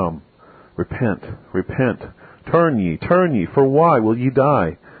wrath to come. Repent, repent, turn ye, for why will ye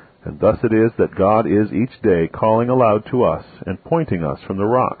die?" And thus it is that God is each day calling aloud to us, and pointing us from the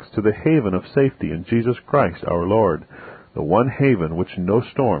rocks to the haven of safety in Jesus Christ our Lord, the one haven which no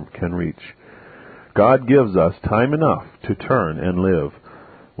storm can reach. God gives us time enough to turn and live.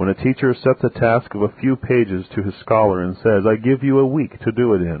 When a teacher sets a task of a few pages to his scholar and says, "I give you a week to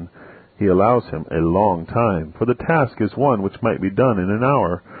do it in," he allows him a long time, for the task is one which might be done in an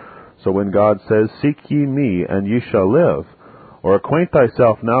hour. So when God says, "Seek ye me, and ye shall live," or "Acquaint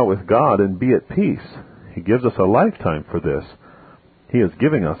thyself now with God, and be at peace," he gives us a lifetime for this. He is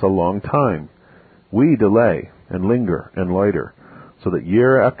giving us a long time. We delay, and linger, and loiter, so that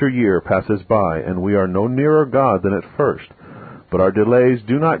year after year passes by, and we are no nearer God than at first. But our delays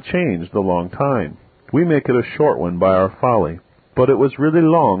do not change the long time. We make it a short one by our folly, but it was really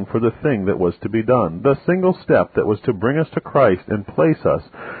long for the thing that was to be done, the single step that was to bring us to Christ and place us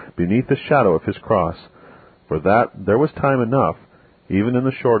beneath the shadow of His cross. For that there was time enough, even in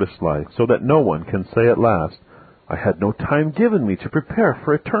the shortest life, so that no one can say at last, "I had no time given me to prepare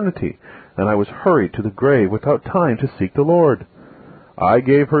for eternity, and I was hurried to the grave without time to seek the Lord." "I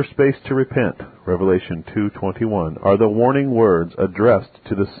gave her space to repent," Revelation 2:21, are the warning words addressed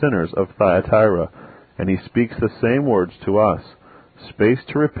to the sinners of Thyatira, and he speaks the same words to us. Space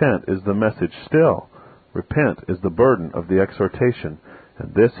to repent is the message still. Repent is the burden of the exhortation,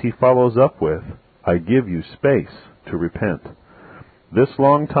 and this he follows up with, "I give you space to repent." This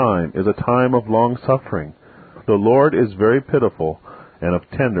long time is a time of long suffering. The Lord is very pitiful and of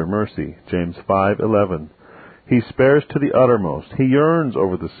tender mercy, James 5:11. He spares to the uttermost. He yearns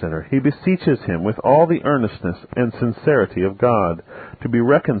over the sinner. He beseeches him with all the earnestness and sincerity of God to be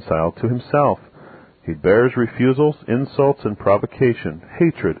reconciled to himself. He bears refusals, insults, and provocation,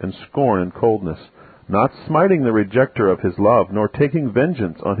 hatred, and scorn, and coldness, not smiting the rejecter of his love, nor taking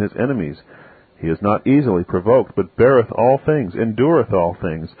vengeance on his enemies. He is not easily provoked, but beareth all things, endureth all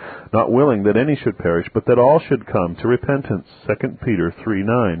things, not willing that any should perish, but that all should come to repentance. 2 Peter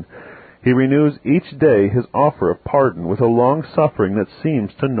 3:9. He renews each day his offer of pardon with a long-suffering that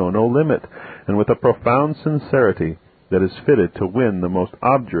seems to know no limit, and with a profound sincerity that is fitted to win the most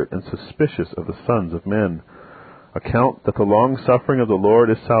obdurate and suspicious of the sons of men. Account that the long-suffering of the Lord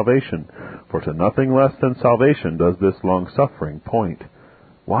is salvation, for to nothing less than salvation does this long-suffering point.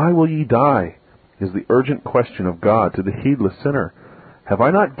 Why will ye die? Is the urgent question of God to the heedless sinner. Have I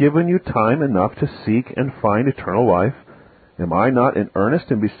not given you time enough to seek and find eternal life? Am I not in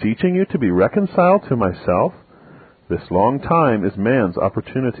earnest in beseeching you to be reconciled to myself? This long time is man's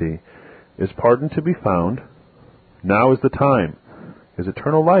opportunity. Is pardon to be found? Now is the time. Is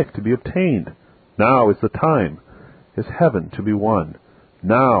eternal life to be obtained? Now is the time. Is heaven to be won?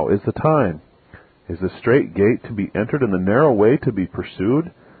 Now is the time. Is the straight gate to be entered and the narrow way to be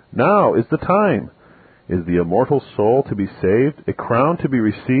pursued? Now is the time. Is the immortal soul to be saved, a crown to be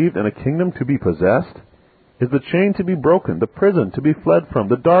received, and a kingdom to be possessed? Is the chain to be broken, the prison to be fled from,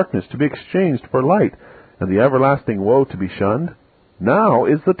 the darkness to be exchanged for light, and the everlasting woe to be shunned? Now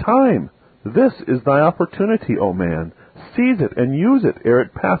is the time. This is thy opportunity, O man. Seize it and use it ere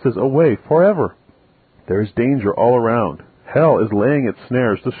it passes away forever. There is danger all around. Hell is laying its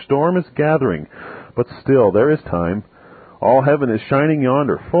snares. The storm is gathering. But still there is time. All heaven is shining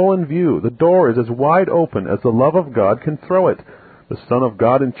yonder, full in view. The door is as wide open as the love of God can throw it. The Son of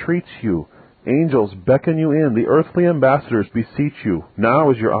God entreats you. Angels beckon you in. The earthly ambassadors beseech you. Now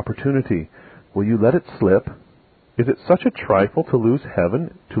is your opportunity. Will you let it slip? Is it such a trifle to lose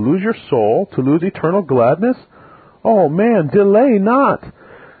heaven, to lose your soul, to lose eternal gladness? Oh, man, delay not!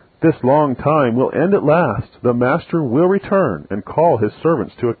 This long time will end at last. The Master will return and call his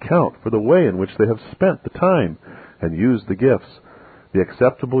servants to account for the way in which they have spent the time and used the gifts. The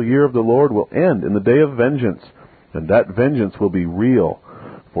acceptable year of the Lord will end in the day of vengeance, and that vengeance will be real,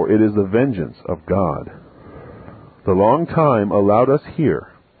 for it is the vengeance of God. The long time allowed us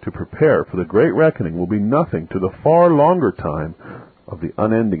here to prepare for the great reckoning will be nothing to the far longer time of the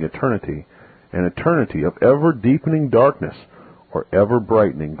unending eternity, an eternity of ever-deepening darkness or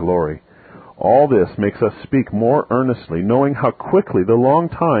ever-brightening glory. All this makes us speak more earnestly, knowing how quickly the long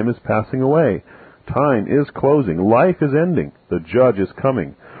time is passing away. Time is closing. Life is ending. The Judge is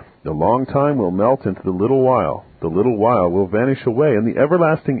coming. The long time will melt into the little while. The little while will vanish away, and the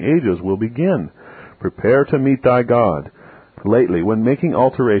everlasting ages will begin. Prepare to meet thy God. Lately, when making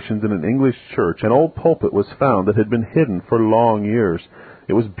alterations in an English church, an old pulpit was found that had been hidden for long years.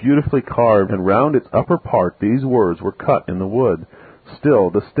 It was beautifully carved, and round its upper part these words were cut in the wood,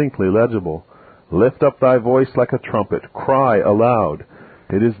 still distinctly legible. Lift up thy voice like a trumpet. Cry aloud.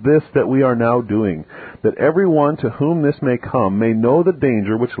 It is this that we are now doing, that every one to whom this may come may know the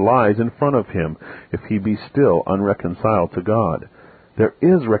danger which lies in front of him, if he be still unreconciled to God. There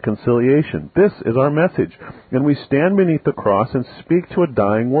is reconciliation. This is our message, and we stand beneath the cross and speak to a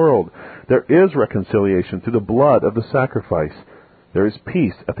dying world. There is reconciliation through the blood of the sacrifice. There is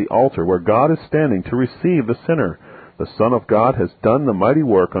peace at the altar where God is standing to receive the sinner. The Son of God has done the mighty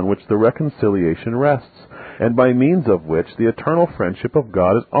work on which the reconciliation rests, and by means of which the eternal friendship of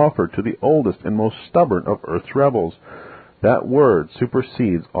God is offered to the oldest and most stubborn of earth's rebels. That word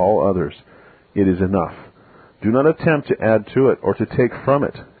supersedes all others. It is enough. Do not attempt to add to it or to take from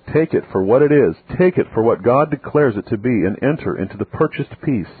it. Take it for what it is. Take it for what God declares it to be, and enter into the purchased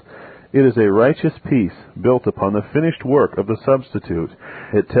peace. It is a righteous peace built upon the finished work of the substitute.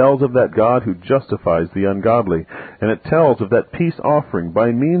 It tells of that God who justifies the ungodly, and it tells of that peace offering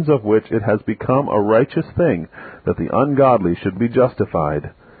by means of which it has become a righteous thing that the ungodly should be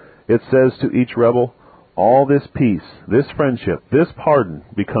justified. It says to each rebel, all this peace, this friendship, this pardon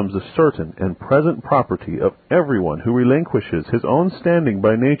becomes the certain and present property of everyone who relinquishes his own standing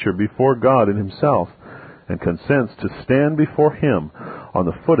by nature before God and himself, and consents to stand before him on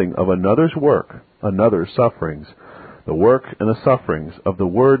the footing of another's work, another's sufferings, the work and the sufferings of the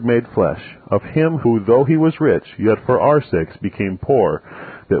Word made flesh, of him who, though he was rich, yet for our sakes became poor,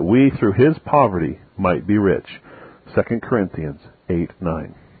 that we through his poverty might be rich. 2 Corinthians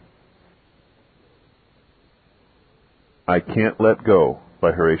 8:9. I Can't Let Go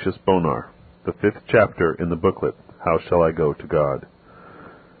by Horatius Bonar, the 5th chapter in the booklet, How Shall I Go to God?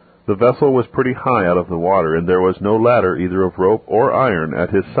 The vessel was pretty high out of the water, and there was no ladder either of rope or iron at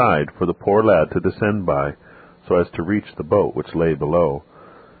his side for the poor lad to descend by. so as to reach the boat which lay below.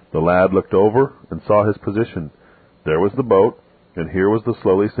 The lad looked over and saw his position. There was the boat, and here was the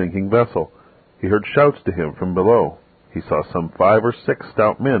slowly sinking vessel. He heard shouts to him from below. He saw some 5 or 6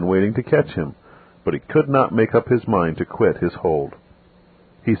 stout men waiting to catch him, but he could not make up his mind to quit his hold.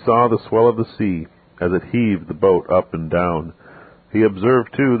 He saw the swell of the sea as it heaved the boat up and down. He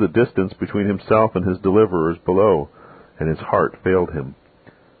observed, too, the distance between himself and his deliverers below, and his heart failed him.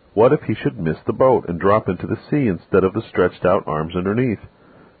 What if he should miss the boat and drop into the sea instead of the stretched-out arms underneath?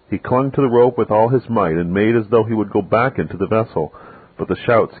 He clung to the rope with all his might and made as though he would go back into the vessel, but the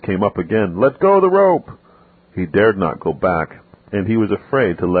shouts came up again, "Let go the rope!" He dared not go back, and he was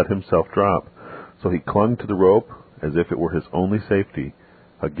afraid to let himself drop, so he clung to the rope as if it were his only safety.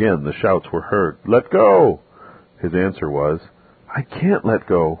 Again the shouts were heard, "Let go!" His answer was, "I can't let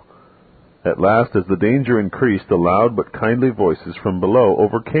go." At last, as the danger increased, the loud but kindly voices from below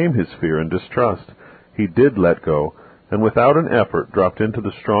overcame his fear and distrust. He did let go, and without an effort dropped into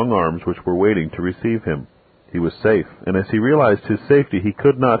the strong arms which were waiting to receive him. He was safe, and as he realized his safety, he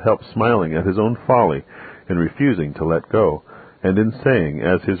could not help smiling at his own folly in refusing to let go, and in saying,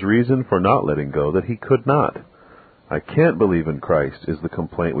 as his reason for not letting go, that he could not. "I can't believe in Christ," is the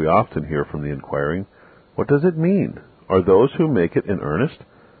complaint we often hear from the inquiring. What does it mean? Are those who make it in earnest?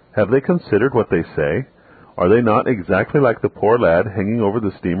 Have they considered what they say? Are they not exactly like the poor lad hanging over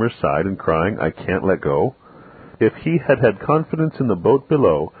the steamer's side and crying, "I can't let go"? If he had had confidence in the boat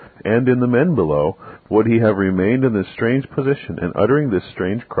below and in the men below, would he have remained in this strange position and uttering this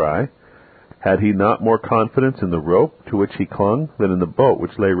strange cry? Had he not more confidence in the rope to which he clung than in the boat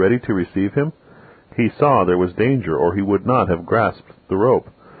which lay ready to receive him? He saw there was danger, or he would not have grasped the rope.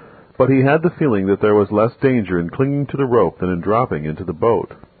 But he had the feeling that there was less danger in clinging to the rope than in dropping into the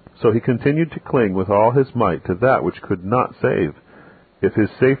boat. So he continued to cling with all his might to that which could not save. If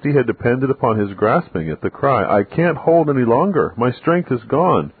his safety had depended upon his grasping at the cry, "I can't hold any longer, my strength is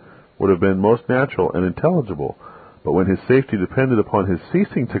gone," would have been most natural and intelligible. But when his safety depended upon his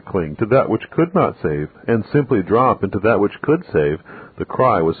ceasing to cling to that which could not save, and simply drop into that which could save, the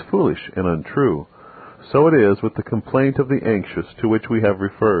cry was foolish and untrue. So it is with the complaint of the anxious to which we have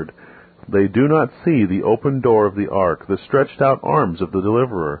referred. They do not see the open door of the ark, the stretched-out arms of the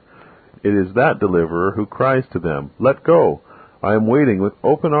deliverer. It is that deliverer who cries to them, "Let go! I am waiting with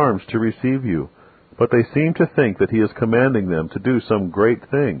open arms to receive you." But they seem to think that he is commanding them to do some great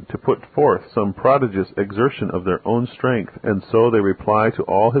thing, to put forth some prodigious exertion of their own strength, and so they reply to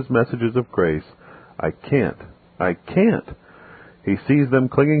all his messages of grace, "I can't, I can't." He sees them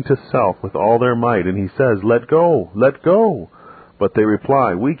clinging to self with all their might, and he says, "Let go, let go." But they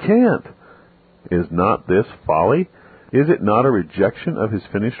reply, "We can't." Is not this folly? Is it not a rejection of his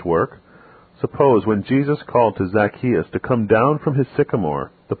finished work? Suppose when Jesus called to Zacchaeus to come down from his sycamore,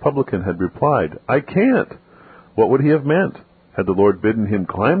 the publican had replied, "I can't." What would he have meant? Had the Lord bidden him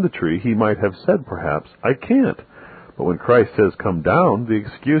climb the tree, he might have said, perhaps, "I can't." But when Christ says, "Come down," the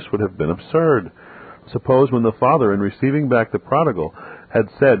excuse would have been absurd. Suppose when the father, in receiving back the prodigal,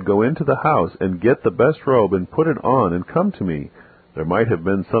 had said, "Go into the house and get the best robe and put it on and come to me," there might have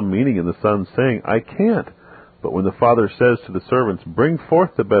been some meaning in the son saying, "I can't." But when the father says to the servants, "Bring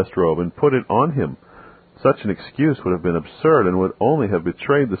forth the best robe and put it on him," such an excuse would have been absurd and would only have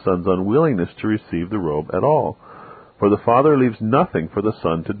betrayed the son's unwillingness to receive the robe at all. For the father leaves nothing for the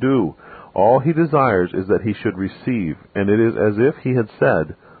son to do. All he desires is that he should receive, and it is as if he had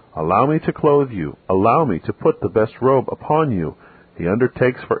said, "Allow me to clothe you, allow me to put the best robe upon you." He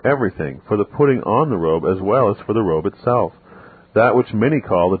undertakes for everything, for the putting on the robe as well as for the robe itself. That which many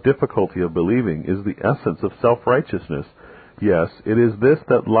call the difficulty of believing is the essence of self-righteousness. Yes, it is this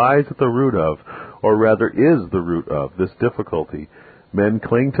that lies at the root of, or rather is the root of, this difficulty. Men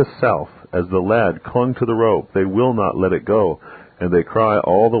cling to self, as the lad clung to the rope. They will not let it go, and they cry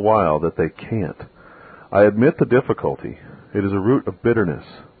all the while that they can't. I admit the difficulty. It is a root of bitterness,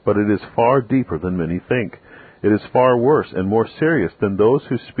 but it is far deeper than many think. It is far worse and more serious than those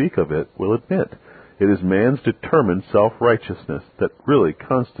who speak of it will admit. It is man's determined self-righteousness that really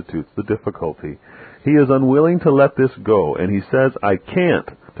constitutes the difficulty. He is unwilling to let this go, and he says, "I can't,"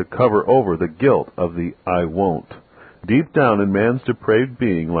 to cover over the guilt of the "I won't." Deep down in man's depraved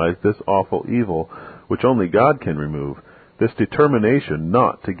being lies this awful evil, which only God can remove, this determination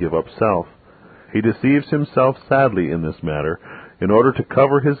not to give up self. He deceives himself sadly in this matter, in order to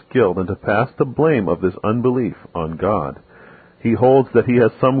cover his guilt and to pass the blame of this unbelief on God. He holds that he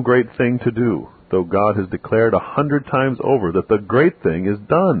has some great thing to do, though God has declared 100 times over that the great thing is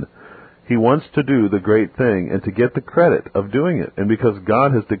done. He wants to do the great thing and to get the credit of doing it. And because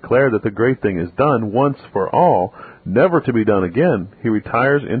God has declared that the great thing is done once for all, never to be done again, he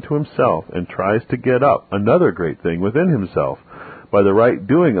retires into himself and tries to get up another great thing within himself, by the right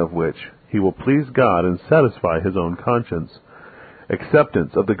doing of which he will please God and satisfy his own conscience.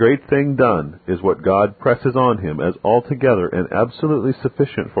 Acceptance of the great thing done is what God presses on him as altogether and absolutely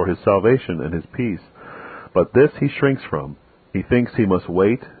sufficient for his salvation and his peace. But this he shrinks from. He thinks he must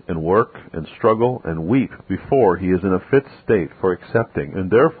wait and work and struggle and weep before he is in a fit state for accepting,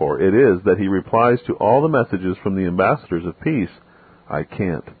 and therefore it is that he replies to all the messages from the ambassadors of peace, "I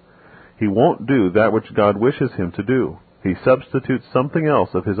can't." He won't do that which God wishes him to do. He substitutes something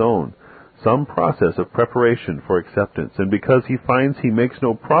else of his own, some process of preparation for acceptance, and because he finds he makes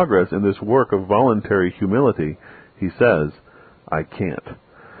no progress in this work of voluntary humility, he says, "I can't."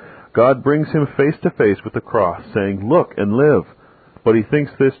 God brings him face to face with the cross, saying, "Look and live." But he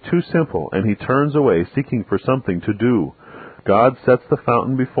thinks this too simple, and he turns away, seeking for something to do. God sets the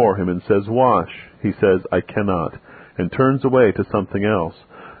fountain before him and says, "Wash." He says, "I cannot," and turns away to something else.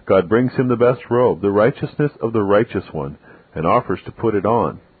 God brings him the best robe, the righteousness of the righteous one, and offers to put it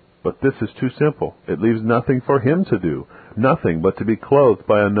on. But this is too simple. It leaves nothing for him to do, nothing but to be clothed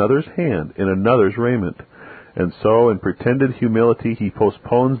by another's hand in another's raiment. And so, in pretended humility, he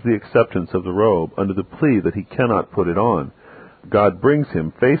postpones the acceptance of the robe under the plea that he cannot put it on. God brings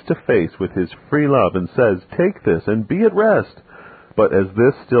him face to face with his free love and says, "Take this and be at rest." But as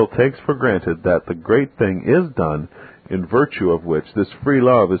this still takes for granted that the great thing is done, in virtue of which this free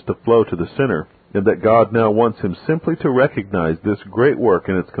love is to flow to the sinner, and that God now wants him simply to recognize this great work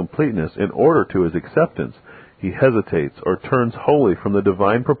in its completeness in order to his acceptance, he hesitates or turns wholly from the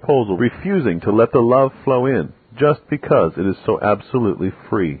divine proposal, refusing to let the love flow in, just because it is so absolutely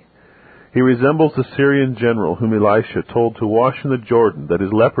free. He resembles the Syrian general whom Elisha told to wash in the Jordan that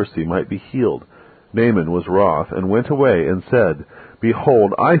his leprosy might be healed. Naaman was wroth, and went away and said,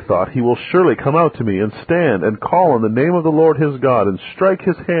 "Behold, I thought he will surely come out to me, and stand, and call on the name of the Lord his God, and strike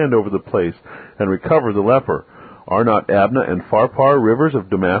his hand over the place, and recover the leper. Are not Abna and Pharpar rivers of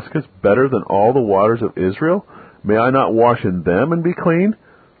Damascus better than all the waters of Israel? May I not wash in them and be clean?"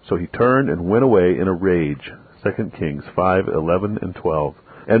 So he turned and went away in a rage. 2 Kings 5:11 and 12.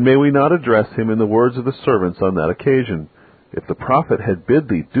 And may we not address him in the words of the servants on that occasion? "If the prophet had bid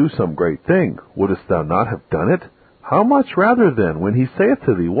thee do some great thing, wouldest thou not have done it? How much rather then, when he saith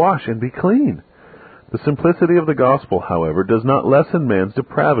to thee, Wash and be clean?" The simplicity of the gospel, however, does not lessen man's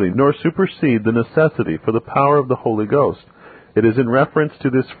depravity, nor supersede the necessity for the power of the Holy Ghost. It is in reference to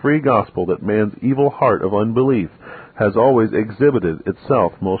this free gospel that man's evil heart of unbelief has always exhibited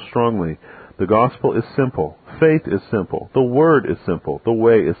itself most strongly. The gospel is simple, faith is simple, the word is simple, the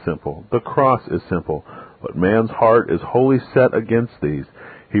way is simple, the cross is simple, but man's heart is wholly set against these.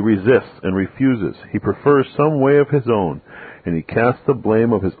 He resists and refuses, he prefers some way of his own, and he casts the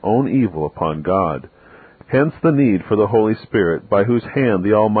blame of his own evil upon God. Hence the need for the Holy Spirit, by whose hand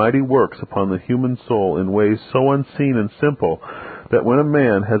the Almighty works upon the human soul in ways so unseen and simple that when a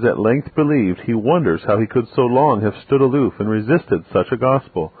man has at length believed, he wonders how he could so long have stood aloof and resisted such a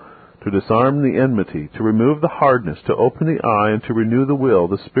gospel. To disarm the enmity, to remove the hardness, to open the eye, and to renew the will,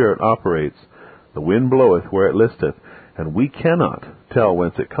 the Spirit operates. The wind bloweth where it listeth, and we cannot tell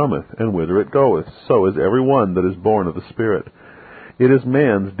whence it cometh, and whither it goeth. So is every one that is born of the Spirit. It is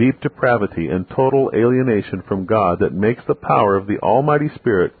man's deep depravity and total alienation from God that makes the power of the Almighty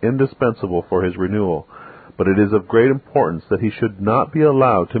Spirit indispensable for his renewal. But it is of great importance that he should not be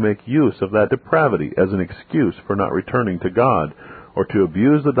allowed to make use of that depravity as an excuse for not returning to God, or to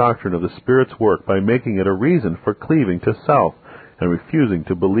abuse the doctrine of the Spirit's work by making it a reason for cleaving to self and refusing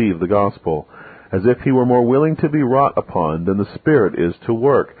to believe the gospel, as if he were more willing to be wrought upon than the Spirit is to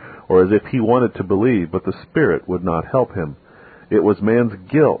work, or as if he wanted to believe, but the Spirit would not help him. It was man's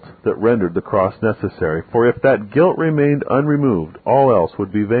guilt that rendered the cross necessary, for if that guilt remained unremoved, all else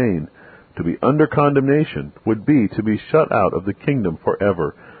would be vain. To be under condemnation would be to be shut out of the kingdom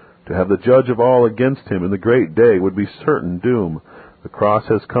forever. To have the judge of all against him in the great day would be certain doom. The cross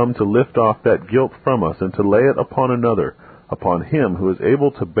has come to lift off that guilt from us and to lay it upon another, upon him who is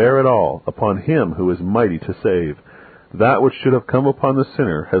able to bear it all, upon him who is mighty to save. That which should have come upon the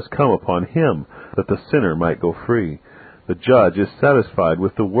sinner has come upon him, that the sinner might go free. The judge is satisfied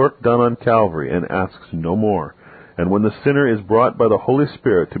with the work done on Calvary and asks no more. And when the sinner is brought by the Holy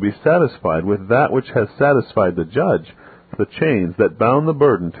Spirit to be satisfied with that which has satisfied the judge, the chains that bound the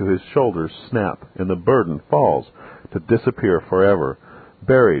burden to his shoulders snap, and the burden falls to disappear forever,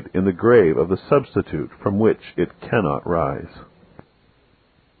 buried in the grave of the substitute from which it cannot rise.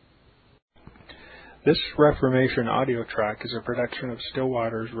 This Reformation audio track is a production of Still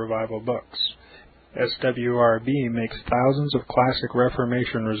Waters Revival Books. SWRB makes thousands of classic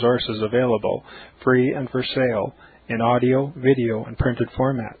Reformation resources available, free and for sale, in audio, video, and printed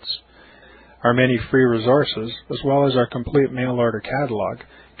formats. Our many free resources, as well as our complete mail-order catalog,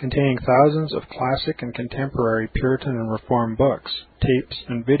 containing thousands of classic and contemporary Puritan and Reformed books, tapes,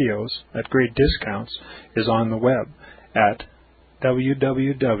 and videos at great discounts, is on the web at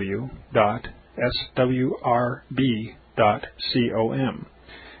www.swrb.com.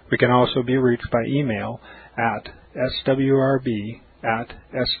 We can also be reached by email at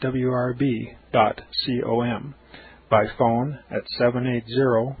swrb@swrb.com, by phone at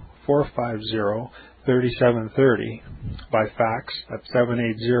 780-450-3730, by fax at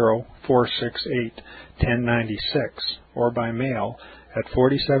 780-468-1096, or by mail at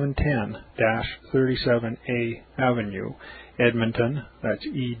 4710-37A Avenue, Edmonton, that's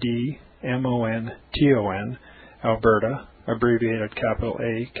Edmonton, Alberta, abbreviated capital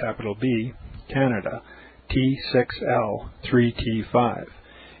A, capital B, Canada, T6L3T5.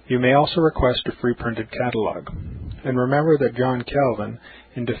 You may also request a free printed catalog. And remember that John Calvin,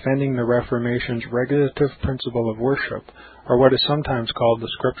 in defending the Reformation's regulative principle of worship, or what is sometimes called the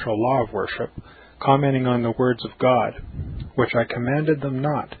scriptural law of worship, commenting on the words of God, which I commanded them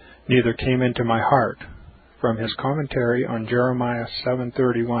not, neither came into my heart, from his commentary on Jeremiah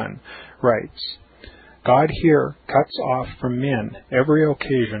 7:31, writes, God here cuts off from men every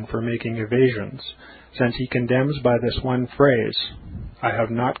occasion for making evasions, since he condemns by this one phrase, I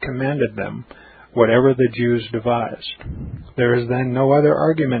have not commanded them, whatever the Jews devised. There is then no other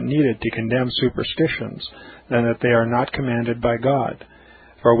argument needed to condemn superstitions than that they are not commanded by God.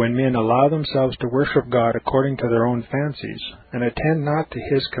 For when men allow themselves to worship God according to their own fancies, and attend not to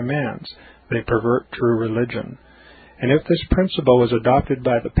his commands, they pervert true religion. And if this principle was adopted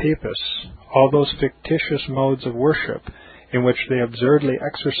by the Papists, all those fictitious modes of worship in which they absurdly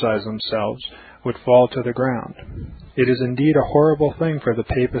exercise themselves would fall to the ground. It is indeed a horrible thing for the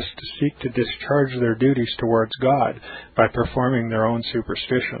Papists to seek to discharge their duties towards God by performing their own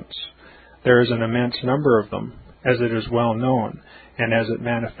superstitions. There is an immense number of them, as it is well known, and as it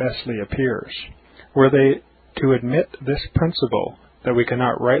manifestly appears. Were they to admit this principle, that we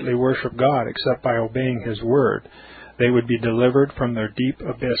cannot rightly worship God except by obeying his word, they would be delivered from their deep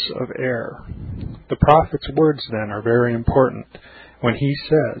abyss of error. The prophet's words, then, are very important when he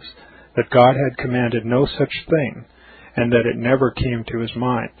says that God had commanded no such thing, and that it never came to his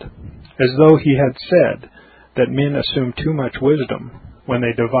mind, as though he had said that men assume too much wisdom when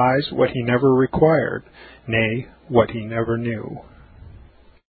they devise what he never required, nay, what he never knew.